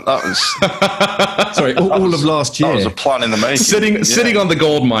one. That was sorry, all of last year. That was a plan in the making. Sitting on the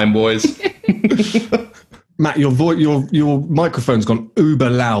gold mine, boys. Matt, your microphone's gone uber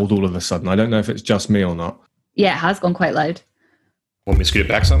loud all of a sudden. I don't know if it's just me or not. Yeah, it has gone quite loud. Want me to scoot it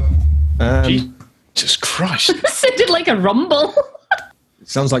back some? Jesus Christ. It sounded like a rumble. It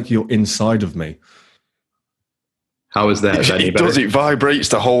sounds like you're inside of me. How is that? Is that any It better? does. It vibrates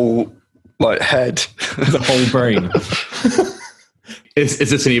the whole head. The whole brain. Is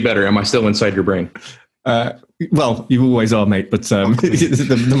this any better? Am I still inside your brain? Well, you always are, mate, but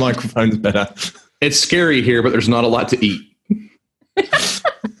the microphone's better. It's scary here, but there's not a lot to eat.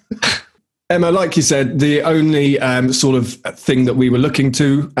 Emma, like you said, the only sort of thing that we were looking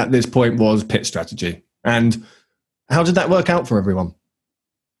to at this point was pit strategy. And how did that work out for everyone?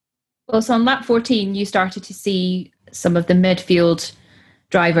 Well, so on lap 14, you started to see some of the midfield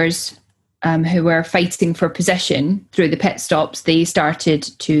drivers who were fighting for position through the pit stops. They started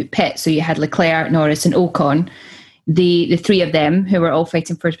to pit. So you had Leclerc, Norris and Ocon. The three of them who were all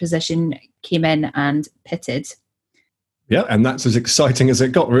fighting for position came in and pitted. Yeah, and that's as exciting as it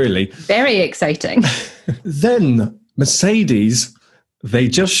got, really. Very exciting. Then Mercedes, they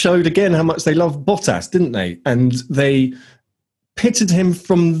just showed again how much they love Bottas, didn't they? And they pitted him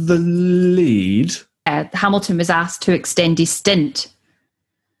from the lead. Hamilton was asked to extend his stint,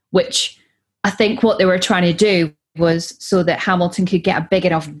 which I think what they were trying to do was so that Hamilton could get a big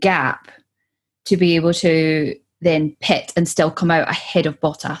enough gap to be able to then pit and still come out ahead of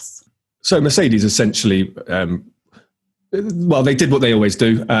Bottas. So Mercedes essentially, they did what they always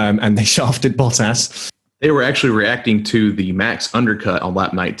do, and they shafted Bottas. They were actually reacting to the Max undercut on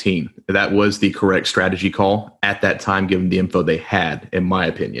lap 19. That was the correct strategy call at that time, given the info they had, in my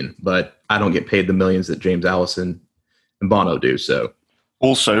opinion. But I don't get paid the millions that James Allison and Bono do. So,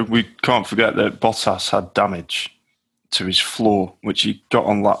 also, we can't forget that Bottas had damage to his floor, which he got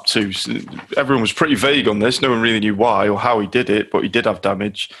on lap 2. So everyone was pretty vague on this. No one really knew why or how he did it, but he did have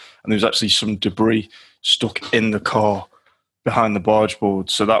damage. And there was actually some debris stuck in the car behind the barge board.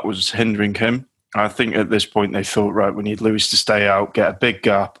 So that was hindering him. I think at this point they thought, right, we need Lewis to stay out, get a big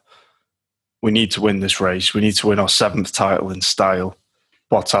gap. We need to win this race. We need to win our 7th title in style.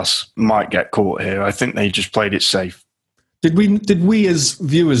 Bottas might get caught here. I think they just played it safe. Did we as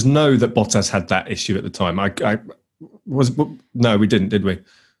viewers know that Bottas had that issue at the time? No, we didn't, did we?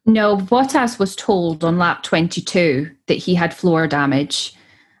 No, Bottas was told on lap 22 that he had floor damage.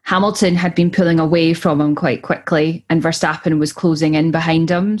 Hamilton had been pulling away from him quite quickly and Verstappen was closing in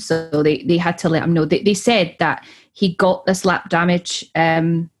behind him. So they had to let him know. They said that he got this lap damage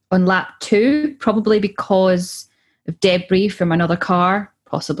on lap 2, probably because of debris from another car,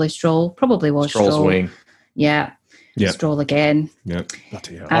 possibly Stroll, probably was Stroll's Stroll. wing. Yeah. Stroll again. Yeah,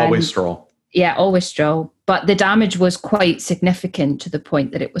 bloody hell. Always Stroll. Yeah, always Stroll. But the damage was quite significant to the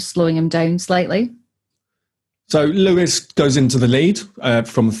point that it was slowing him down slightly. So Lewis goes into the lead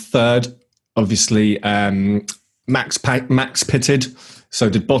from 3rd. Obviously, Max pitted. So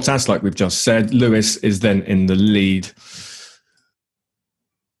did Bottas, like we've just said. Lewis is then in the lead.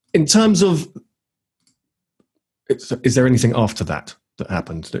 In terms of, is there anything after that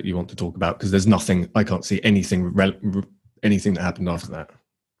happened that you want to talk about? Because there's nothing, I can't see anything that happened after that.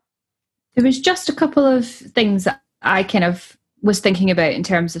 There was just a couple of things that I kind of was thinking about in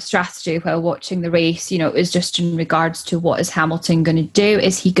terms of strategy while watching the race. It was just in regards to what is Hamilton going to do?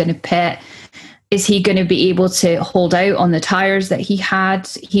 Is he going to pit? Is he going to be able to hold out on the tyres that he had?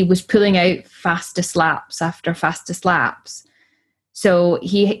 He was pulling out fastest laps after fastest laps. So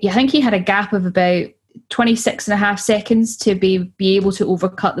I think he had a gap of about 26 and a half seconds to be able to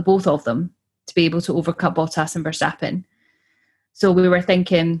overcut the both of them, to be able to overcut Bottas and Verstappen. So we were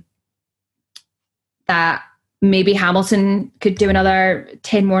thinking that maybe Hamilton could do another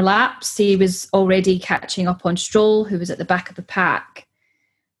 10 more laps. He was already catching up on Stroll, who was at the back of the pack.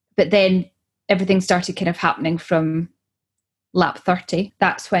 But then everything started kind of happening from lap 30.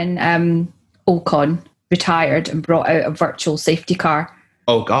 That's when Ocon retired and brought out a virtual safety car.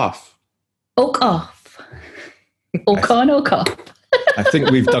 Oak off. Ocon. I think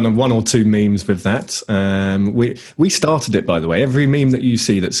we've done one or two memes with that. We started it, by the way. Every meme that you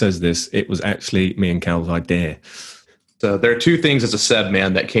see that says this, it was actually me and Cal's idea. So there are two things as a Seb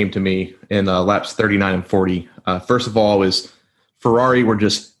man that came to me in laps 39 and 40. First of all is Ferrari were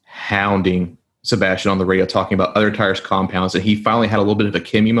just hounding Sebastian on the radio talking about other tires compounds, and he finally had a little bit of a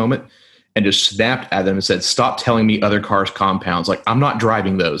Kimi moment and just snapped at them and said, "Stop telling me other cars compounds. Like, I'm not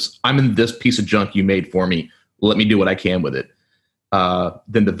driving those. I'm in this piece of junk you made for me. Let me do what I can with it."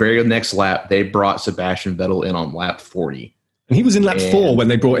 Then the very next lap, they brought Sebastian Vettel in on lap 40. And he was in lap 4 when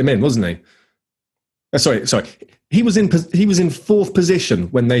they brought him in, wasn't he? Sorry. He was in fourth position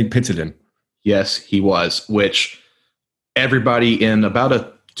when they pitted him. Yes, he was, which everybody in about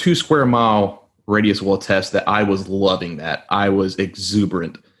a 2 square mile radius will attest that I was loving that. I was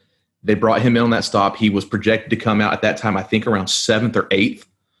exuberant. They brought him in on that stop. He was projected to come out at that time, I think around 7th or 8th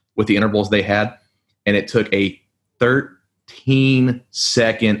with the intervals they had. And it took a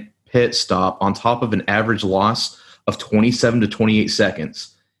 13-second pit stop on top of an average loss of 27 to 28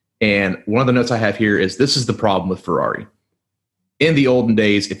 seconds. And one of the notes I have here is this is the problem with Ferrari. In the olden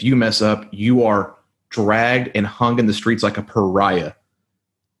days, if you mess up, you are dragged and hung in the streets like a pariah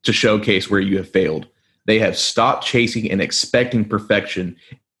to showcase where you have failed. They have stopped chasing and expecting perfection,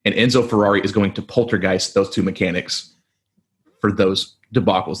 and Enzo Ferrari is going to poltergeist those two mechanics for those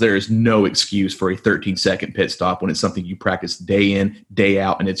debacles. There is no excuse for a 13-second pit stop when it's something you practice day in, day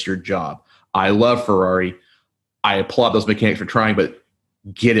out, and it's your job. I love Ferrari. I applaud those mechanics for trying, but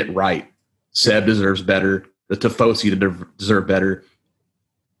get it right. Seb deserves better. The Tifosi deserve better.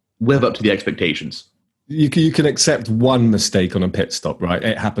 Live up to the expectations. You can accept one mistake on a pit stop, right?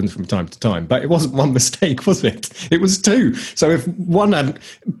 It happens from time to time, but it wasn't one mistake, was it? It was two. So if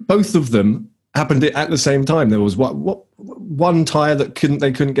both of them happened at the same time, there was one tire that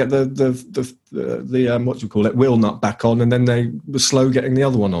they couldn't get the what do you call it, wheel nut back on, and then they were slow getting the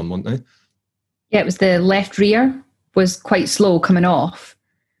other one on, weren't they? Yeah, it was the left rear was quite slow coming off.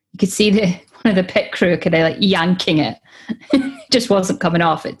 You could see one of the pit crew kind of like yanking it. It just wasn't coming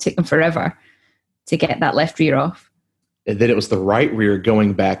off. It took them forever to get that left rear off. And then it was the right rear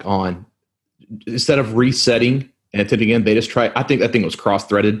going back on. Instead of resetting and attempting again, they just tried. I think that thing was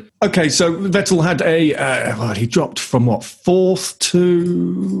cross-threaded. Okay, so Vettel had he dropped from what, 4th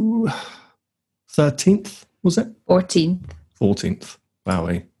to 13th, was it? 14th.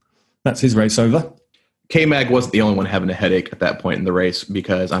 Wowie. That's his race over. K-Mag wasn't the only one having a headache at that point in the race,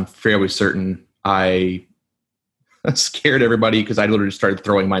 because I'm fairly certain I scared everybody because I literally just started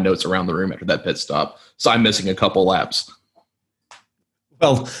throwing my notes around the room after that pit stop. So I'm missing a couple laps.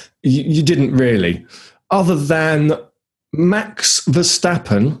 Well, you didn't really. Other than Max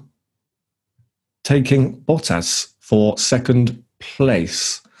Verstappen taking Bottas for second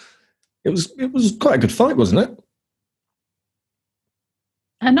place. It was quite a good fight, wasn't it?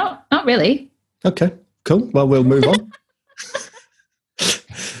 Not really. Okay, cool. Well, we'll move on.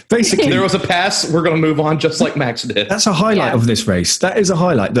 Basically, there was a pass. We're going to move on, just like Max did. That's a highlight of this race. That is a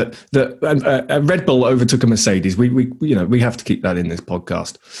highlight that Red Bull overtook a Mercedes. We have to keep that in this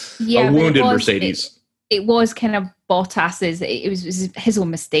podcast. Yeah, a wounded Mercedes. It was kind of Bottas's. It was his own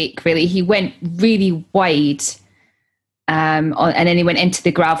mistake, really. He went really wide, and then he went into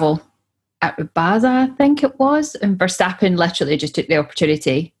the gravel at Baza, I think it was, and Verstappen literally just took the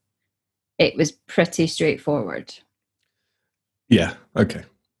opportunity. It was pretty straightforward. Yeah. Okay.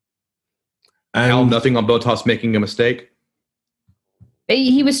 Al, nothing on Bottas making a mistake?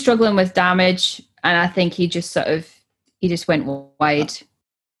 He was struggling with damage, and I think he just went wide.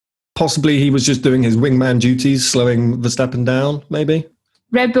 Possibly he was just doing his wingman duties, slowing Verstappen down, maybe?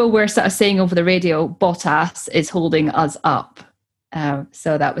 Red Bull were sort of saying over the radio, Bottas is holding us up.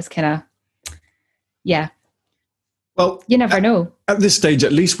 So that was kind of, yeah. Well, you never know. At this stage,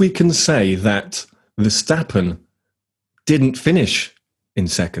 at least we can say that Verstappen didn't finish in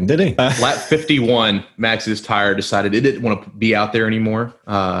second, did he? Lap 51, Max's tire decided it didn't want to be out there anymore.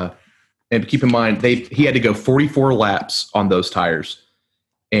 And keep in mind, he had to go 44 laps on those tires.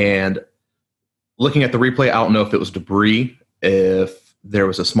 And looking at the replay, I don't know if it was debris, if there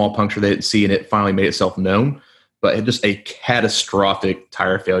was a small puncture they didn't see, and it finally made itself known. But it just a catastrophic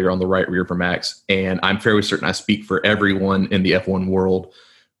tire failure on the right rear for Max. And I'm fairly certain I speak for everyone in the F1 world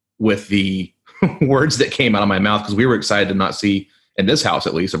with the words that came out of my mouth, because we were excited to not see, in this house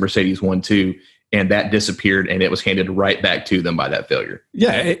at least, a Mercedes 1-2, and that disappeared, and it was handed right back to them by that failure.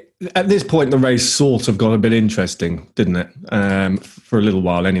 Yeah, at this point, the race sort of got a bit interesting, didn't it? For a little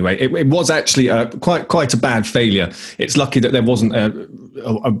while, anyway. It was actually quite a bad failure. It's lucky that there wasn't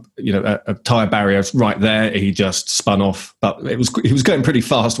a tyre barrier right there. He just spun off, but he was going pretty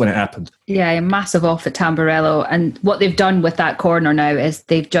fast when it happened. Yeah, a massive off at Tamburello, and what they've done with that corner now is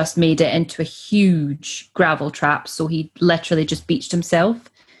they've just made it into a huge gravel trap. So he literally just beached himself,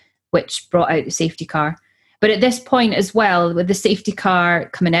 which brought out the safety car. But at this point as well, with the safety car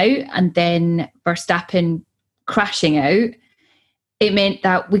coming out and then Verstappen crashing out, it meant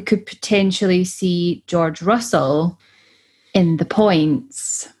that we could potentially see George Russell in the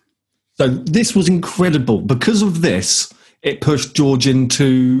points. So this was incredible. Because of this, it pushed George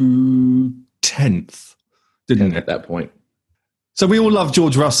into 10th, didn't it? At that point. So we all love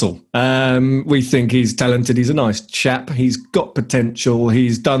George Russell. We think he's talented. He's a nice chap. He's got potential.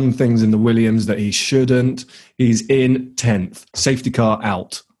 He's done things in the Williams that he shouldn't. He's in 10th. Safety car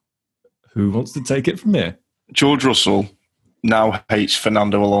out. Who wants to take it from here? George Russell now hates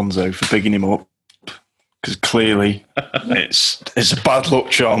Fernando Alonso for bigging him up, because clearly it's a bad luck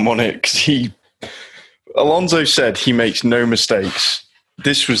charm on it. Because Alonso said he makes no mistakes.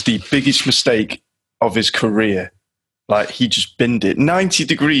 This was the biggest mistake of his career. Like, he just binned it. 90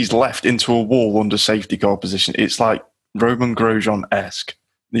 degrees left into a wall under safety car position. It's like Roman Grosjean-esque.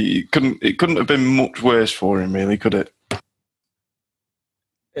 It couldn't have been much worse for him, really, could it?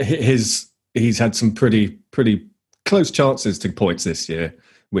 He's had some pretty close chances to points this year,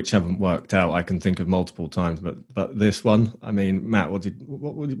 which haven't worked out. I can think of multiple times, but this one, I mean, Matt, what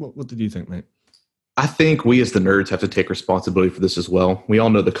did you think, mate? I think we as the nerds have to take responsibility for this as well. We all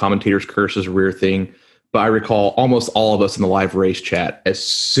know the commentator's curse is a rare thing. But I recall almost all of us in the live race chat, as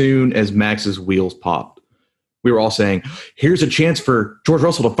soon as Max's wheels popped, we were all saying, here's a chance for George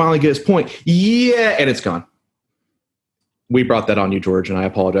Russell to finally get his point. Yeah, and it's gone. We brought that on you, George, and I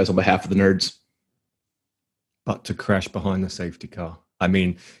apologize on behalf of the nerds. But to crash behind the safety car. I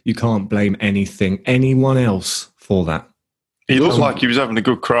mean, you can't blame anyone else for that. He looked like he was having a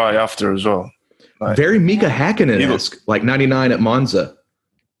good cry after as well. Very Mika Hakkinen-esque, like 99 at Monza.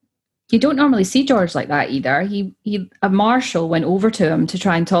 You don't normally see George like that either. A marshal went over to him to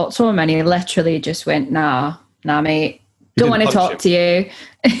try and talk to him, and he literally just went, nah, mate, don't want to talk to you.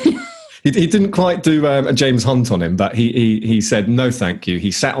 He didn't quite do a James Hunt on him, but he said, no, thank you.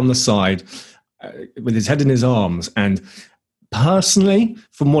 He sat on the side with his head in his arms, and personally,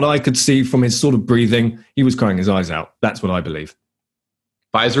 from what I could see from his sort of breathing, he was crying his eyes out. That's what I believe.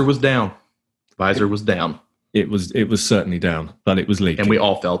 Visor was down. It was certainly down, but it was leaking. And we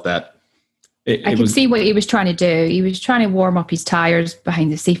all felt that. I could see what he was trying to do. He was trying to warm up his tyres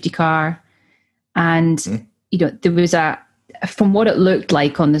behind the safety car. And, there was from what it looked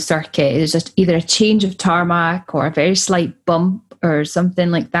like on the circuit, it was just either a change of tarmac or a very slight bump or something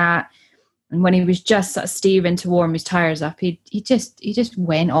like that. And when he was just sort of steering to warm his tyres up, he just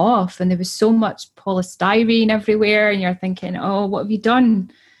went off. And there was so much polystyrene everywhere. And you're thinking, oh, what have you done?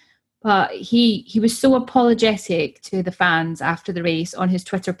 But he was so apologetic to the fans after the race. On his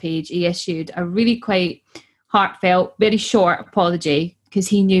Twitter page, he issued a really quite heartfelt, very short apology, because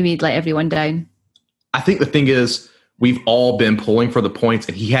he knew he'd let everyone down. I think the thing is, we've all been pulling for the points,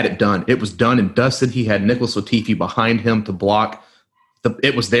 and he had it done. It was done and dusted. He had Nicholas Latifi behind him to block.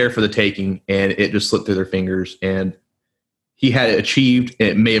 It was there for the taking, and it just slipped through their fingers. And he had it achieved.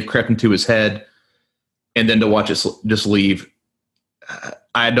 It may have crept into his head, and then to watch it just leave.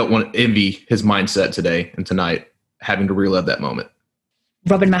 I don't want to envy his mindset today and tonight, having to relive that moment.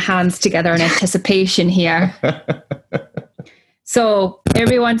 Rubbing my hands together in anticipation here. So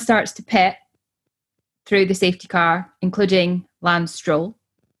everyone starts to pit through the safety car, including Lance Stroll.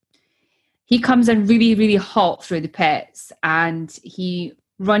 He comes in really, really hot through the pits, and he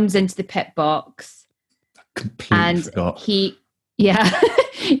runs into the pit box. Completely forgot. He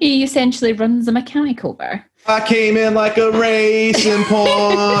essentially runs a mechanic over. I came in like a racing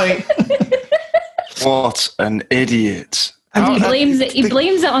point. What an idiot! And he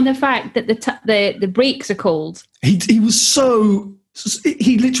blames it on the fact that the brakes are cold. He was so.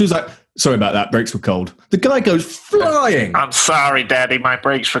 He literally was like, Sorry about that. Brakes were cold. The guy goes flying. I'm sorry, Daddy. My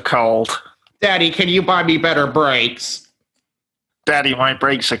brakes were cold. Daddy, can you buy me better brakes? Daddy, my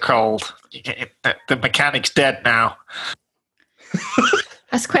brakes are cold. The mechanic's dead now.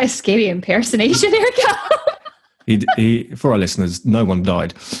 That's quite a scary impersonation there, Cal. He, for our listeners, no one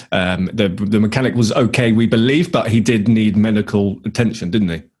died. The mechanic was okay, we believe, but he did need medical attention, didn't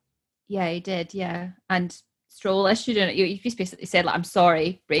he? Yeah, he did, yeah. And Stroll issued it. You just basically said, like, I'm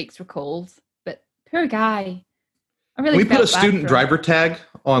sorry, brakes were cold. But poor guy. I really We put a felt bad student for him. driver tag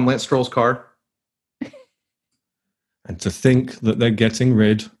on Lance Stroll's car. And to think that they're getting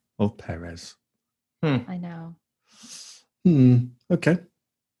rid of Perez. I know. Okay.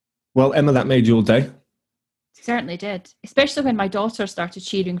 Well, Emma, that made your day. Certainly did. Especially when my daughter started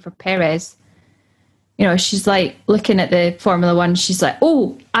cheering for Perez. You know, she's like looking at the Formula One. She's like,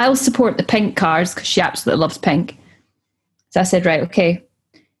 oh, I'll support the pink cars because she absolutely loves pink. So I said, right, okay.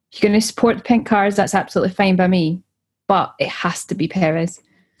 If you're going to support the pink cars, that's absolutely fine by me. But it has to be Perez.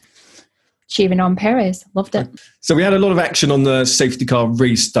 Cheering on Perez. Loved it. So we had a lot of action on the safety car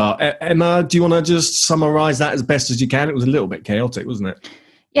restart. Emma, do you want to just summarise that as best as you can? It was a little bit chaotic, wasn't it?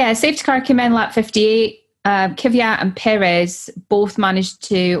 Yeah, safety car came in lap 58. Kvyat and Perez both managed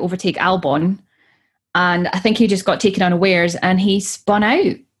to overtake Albon. And I think he just got taken unawares and he spun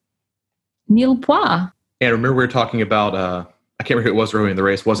out. Neil Poix. And remember, we were talking about, I can't remember who it was earlier in the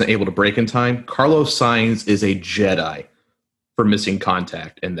race, wasn't able to brake in time. Carlos Sainz is a Jedi for missing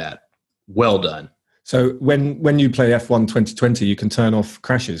contact in that. Well done. So when you play F1 2020, you can turn off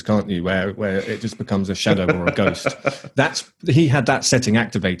crashes, can't you? Where it just becomes a shadow or a ghost. He had that setting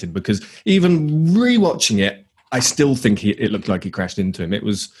activated because even rewatching it, I still think it looked like he crashed into him. It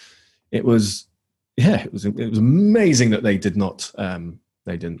was amazing that they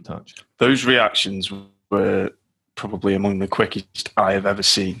didn't touch. Those reactions were probably among the quickest I have ever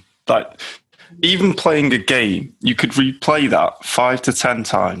seen. Like, even playing a game, you could replay that 5 to 10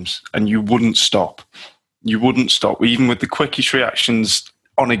 times and you wouldn't stop. You wouldn't stop, even with the quickest reactions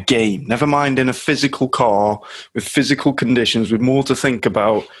on a game. Never mind in a physical car, with physical conditions, with more to think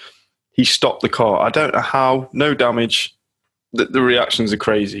about. He stopped the car. I don't know how, no damage. The reactions are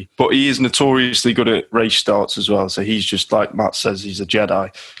crazy. But he is notoriously good at race starts as well. So he's just, like Matt says, he's a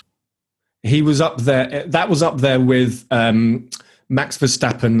Jedi. He was up there. That was up there with Max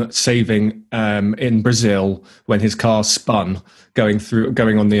Verstappen saving in Brazil when his car spun going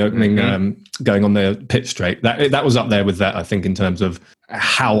on the opening, going on the pit straight. That was up there with that, I think, in terms of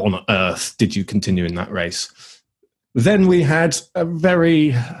how on earth did you continue in that race. Then we had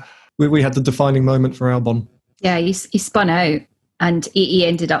we had the defining moment for Albon. Yeah, he spun out and he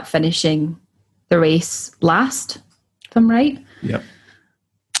ended up finishing the race last, if I'm right. Yep.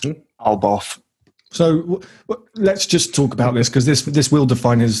 Albon. So let's just talk about this because this will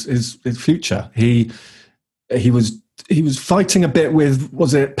define his future. He was fighting a bit with,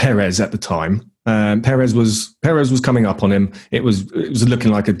 was it Perez at the time? Perez was coming up on him. It was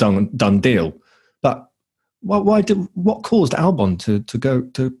looking like a done deal. But what caused Albon to go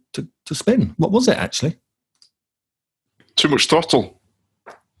to spin? What was it actually? Too much throttle,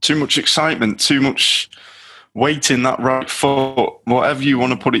 too much excitement, too much weight in that right foot. Whatever you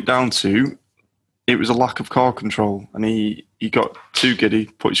want to put it down to. It was a lack of car control, and he got too giddy,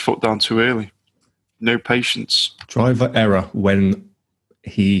 put his foot down too early. No patience. Driver error when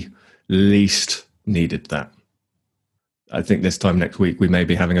he least needed that. I think this time next week we may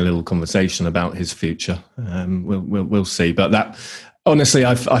be having a little conversation about his future. We'll see. But that, honestly,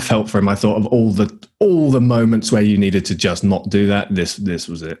 I felt for him. I thought of all the moments where you needed to just not do that. This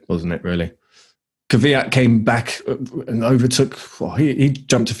was it, wasn't it? Really. Kvyat came back and overtook. Well, he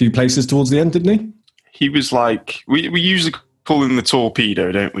jumped a few places towards the end, didn't he? He was like, we usually call him the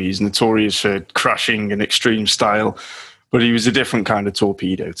torpedo, don't we? He's notorious for crashing in extreme style, but he was a different kind of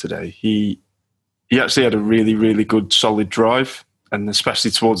torpedo today. He actually had a really, really good, solid drive, and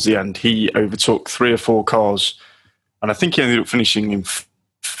especially towards the end, he overtook 3 or 4 cars, and I think he ended up finishing in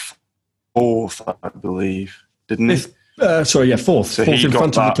 4th, I believe, didn't he? Fourth. So fourth in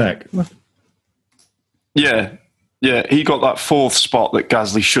front of Leclerc. Yeah, he got that 4th spot that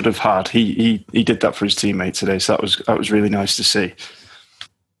Gasly should have had. He did that for his teammate today, so that was really nice to see.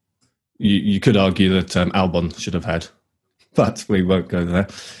 You could argue that Albon should have had, but we won't go there.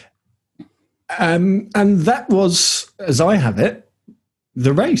 And that was, as I have it,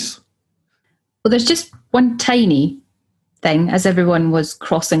 the race. Well, there's just one tiny thing as everyone was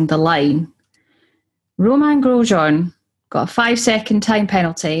crossing the line. Romain Grosjean got a 5-second time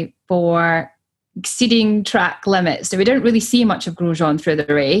penalty for exceeding track limits. So we didn't really see much of Grosjean through the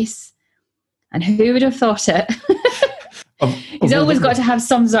race. And who would have thought it? He's always got to have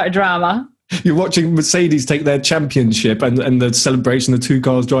some sort of drama. You're watching Mercedes take their championship and the celebration of two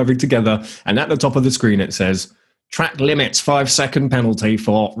cars driving together. And at the top of the screen, it says, track limits, 5-second penalty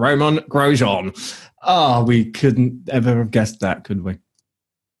for Romain Grosjean. We couldn't ever have guessed that, could we?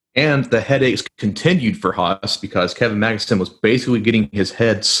 And the headaches continued for Haas because Kevin Magnussen was basically getting his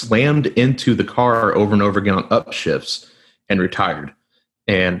head slammed into the car over and over again on upshifts and retired.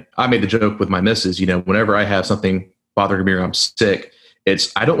 And I made the joke with my missus, whenever I have something bothering me or I'm sick,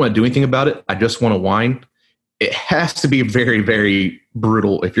 I don't want to do anything about it. I just want to whine. It has to be very, very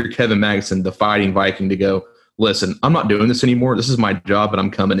brutal if you're Kevin Magnussen, the fighting Viking, to go, listen, I'm not doing this anymore. This is my job, and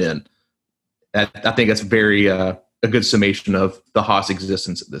I'm coming in. I think that's very a good summation of the Haas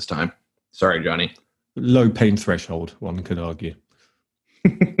existence at this time. Sorry, Johnny. Low pain threshold, one could argue.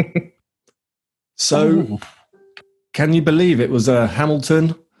 So, can you believe it was a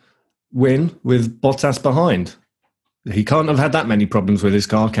Hamilton win with Bottas behind? He can't have had that many problems with his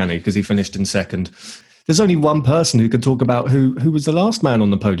car, can he? Because he finished in second. There's only one person who can talk about who was the last man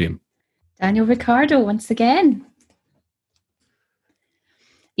on the podium. Daniel Ricciardo, once again.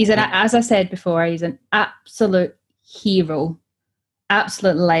 As I said before, he's an absolute hero,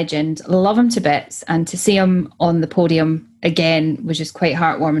 absolute legend. Love him to bits. And to see him on the podium again was just quite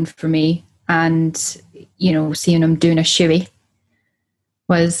heartwarming for me. And, seeing him doing a shoey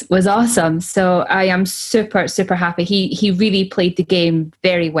was awesome. So I am super, super happy. He really played the game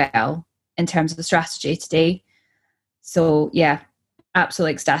very well in terms of the strategy today. So yeah,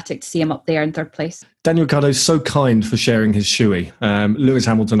 absolutely ecstatic to see him up there in third place. Daniel Ricciardo is so kind for sharing his shoey. Lewis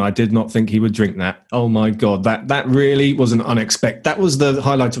Hamilton, I did not think he would drink that. Oh my God, that really was an unexpected. That was the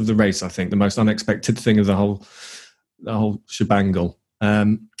highlight of the race, I think, the most unexpected thing of the whole shebangle.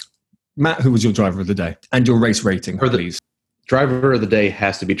 Matt, who was your driver of the day? And your race rating, please. Driver of the day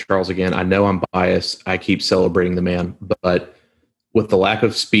has to be Charles again. I know I'm biased. I keep celebrating the man, but with the lack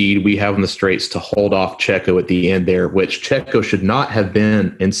of speed we have on the straights to hold off Checo at the end there, which Checo should not have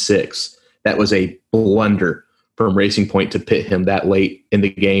been in 6. That was a blunder from Racing Point to pit him that late in the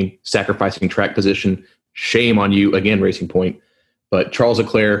game, sacrificing track position. Shame on you again, Racing Point. But Charles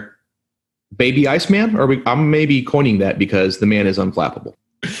Leclerc, baby Iceman, I'm maybe coining that because the man is unflappable.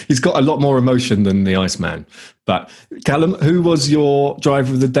 He's got a lot more emotion than the Iceman. But Callum, who was your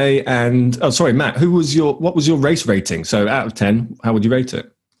driver of the day? And Matt, what was your race rating? So out of 10, how would you rate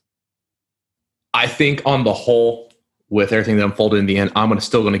it? I think on the whole, with everything that unfolded in the end, I'm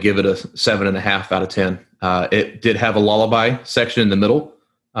still going to give it a 7.5 out of 10. It did have a lullaby section in the middle,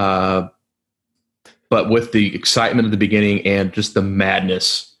 but with the excitement at the beginning and just the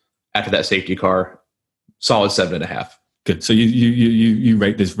madness after that safety car, solid 7.5. Good. So you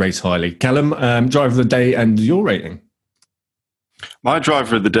rate this race highly. Callum, driver of the day and your rating? My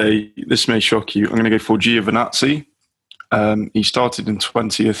driver of the day, this may shock you, I'm going to go for Giovinazzi. He started in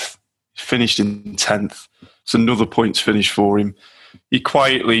 20th, finished in 10th. It's another points finish for him. He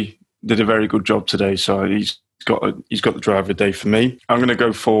quietly did a very good job today, so he's got the driver of the day for me. I'm going to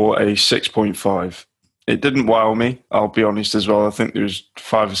go for a 6.5. It didn't wow me, I'll be honest as well. I think there was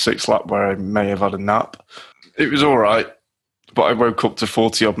 5 or 6 laps where I may have had a nap. It was all right, but I woke up to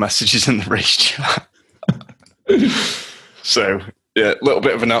 40-odd messages in the race chat. So, yeah, a little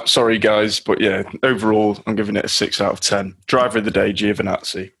bit of a nap. Sorry, guys. But, yeah, overall, I'm giving it a 6 out of 10. Driver of the day,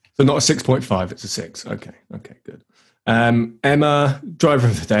 Giovinazzi. So not a 6.5, it's a 6. Okay, good. Emma, driver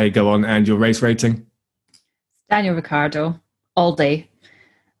of the day, go on. And your race rating? Daniel Ricciardo, all day.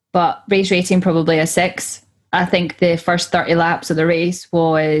 But race rating, probably a 6. I think the first 30 laps of the race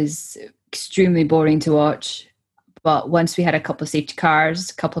was extremely boring to watch, but once we had a couple of safety cars,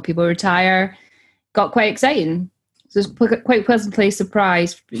 a couple of people retire, got quite exciting. So it was quite pleasantly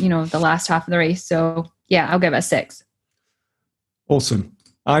surprised, the last half of the race. So yeah, I'll give it a 6. Awesome.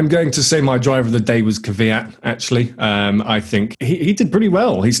 I'm going to say my driver of the day was Kvyat, actually. I think he did pretty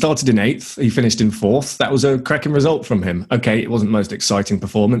well. He started in 8th, he finished in 4th. That was a cracking result from him. Okay, it wasn't the most exciting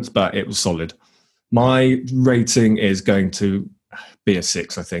performance, but it was solid. My rating is going to be a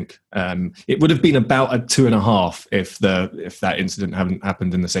 6, I think. It would have been about a 2.5 if that incident hadn't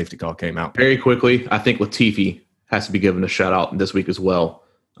happened and the safety car came out. Very quickly, I think Latifi has to be given a shout out this week as well.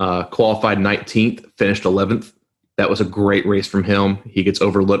 Qualified 19th, finished 11th. That was a great race from him. He gets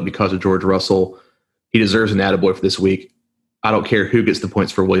overlooked because of George Russell. He deserves an attaboy for this week. I don't care who gets the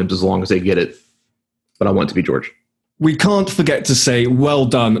points for Williams as long as they get it, but I want it to be George. We can't forget to say well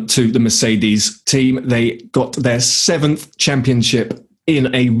done to the Mercedes team. They got their 7th championship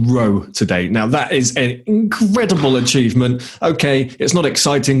in a row today. Now, that is an incredible achievement. Okay, it's not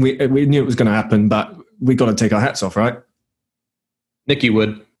exciting. We knew it was going to happen, but we got to take our hats off, right? Nicky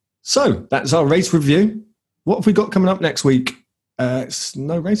would. So that's our race review. what have we got coming up next week? It's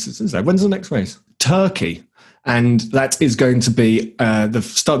no races, is there? When's the next race? Turkey. And that is going to be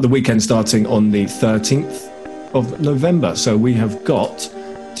the weekend starting on the 13th of November. So we have got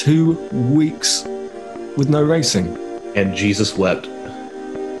 2 weeks with no racing. And Jesus wept.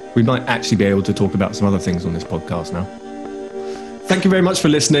 We might actually be able to talk about some other things on this podcast now. Thank you very much for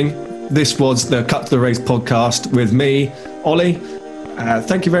listening. This was the Cut to the Race podcast with me, Ollie.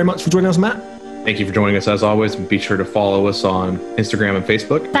 Thank you very much for joining us, Matt. Thank you for joining us as always. Be sure to follow us on Instagram and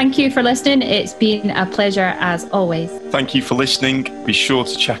Facebook. Thank you for listening. It's been a pleasure as always. Thank you for listening. Be sure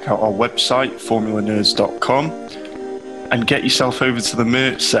to check out our website, formulanerds.com, and get yourself over to the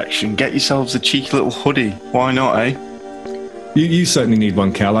merch section. Get yourselves a cheeky little hoodie. Why not, eh? You certainly need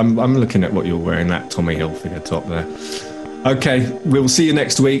one, Cal. I'm looking at what you're wearing, that Tommy Hilfiger top there. Okay, we'll see you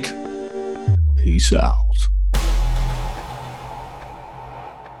next week. Peace out.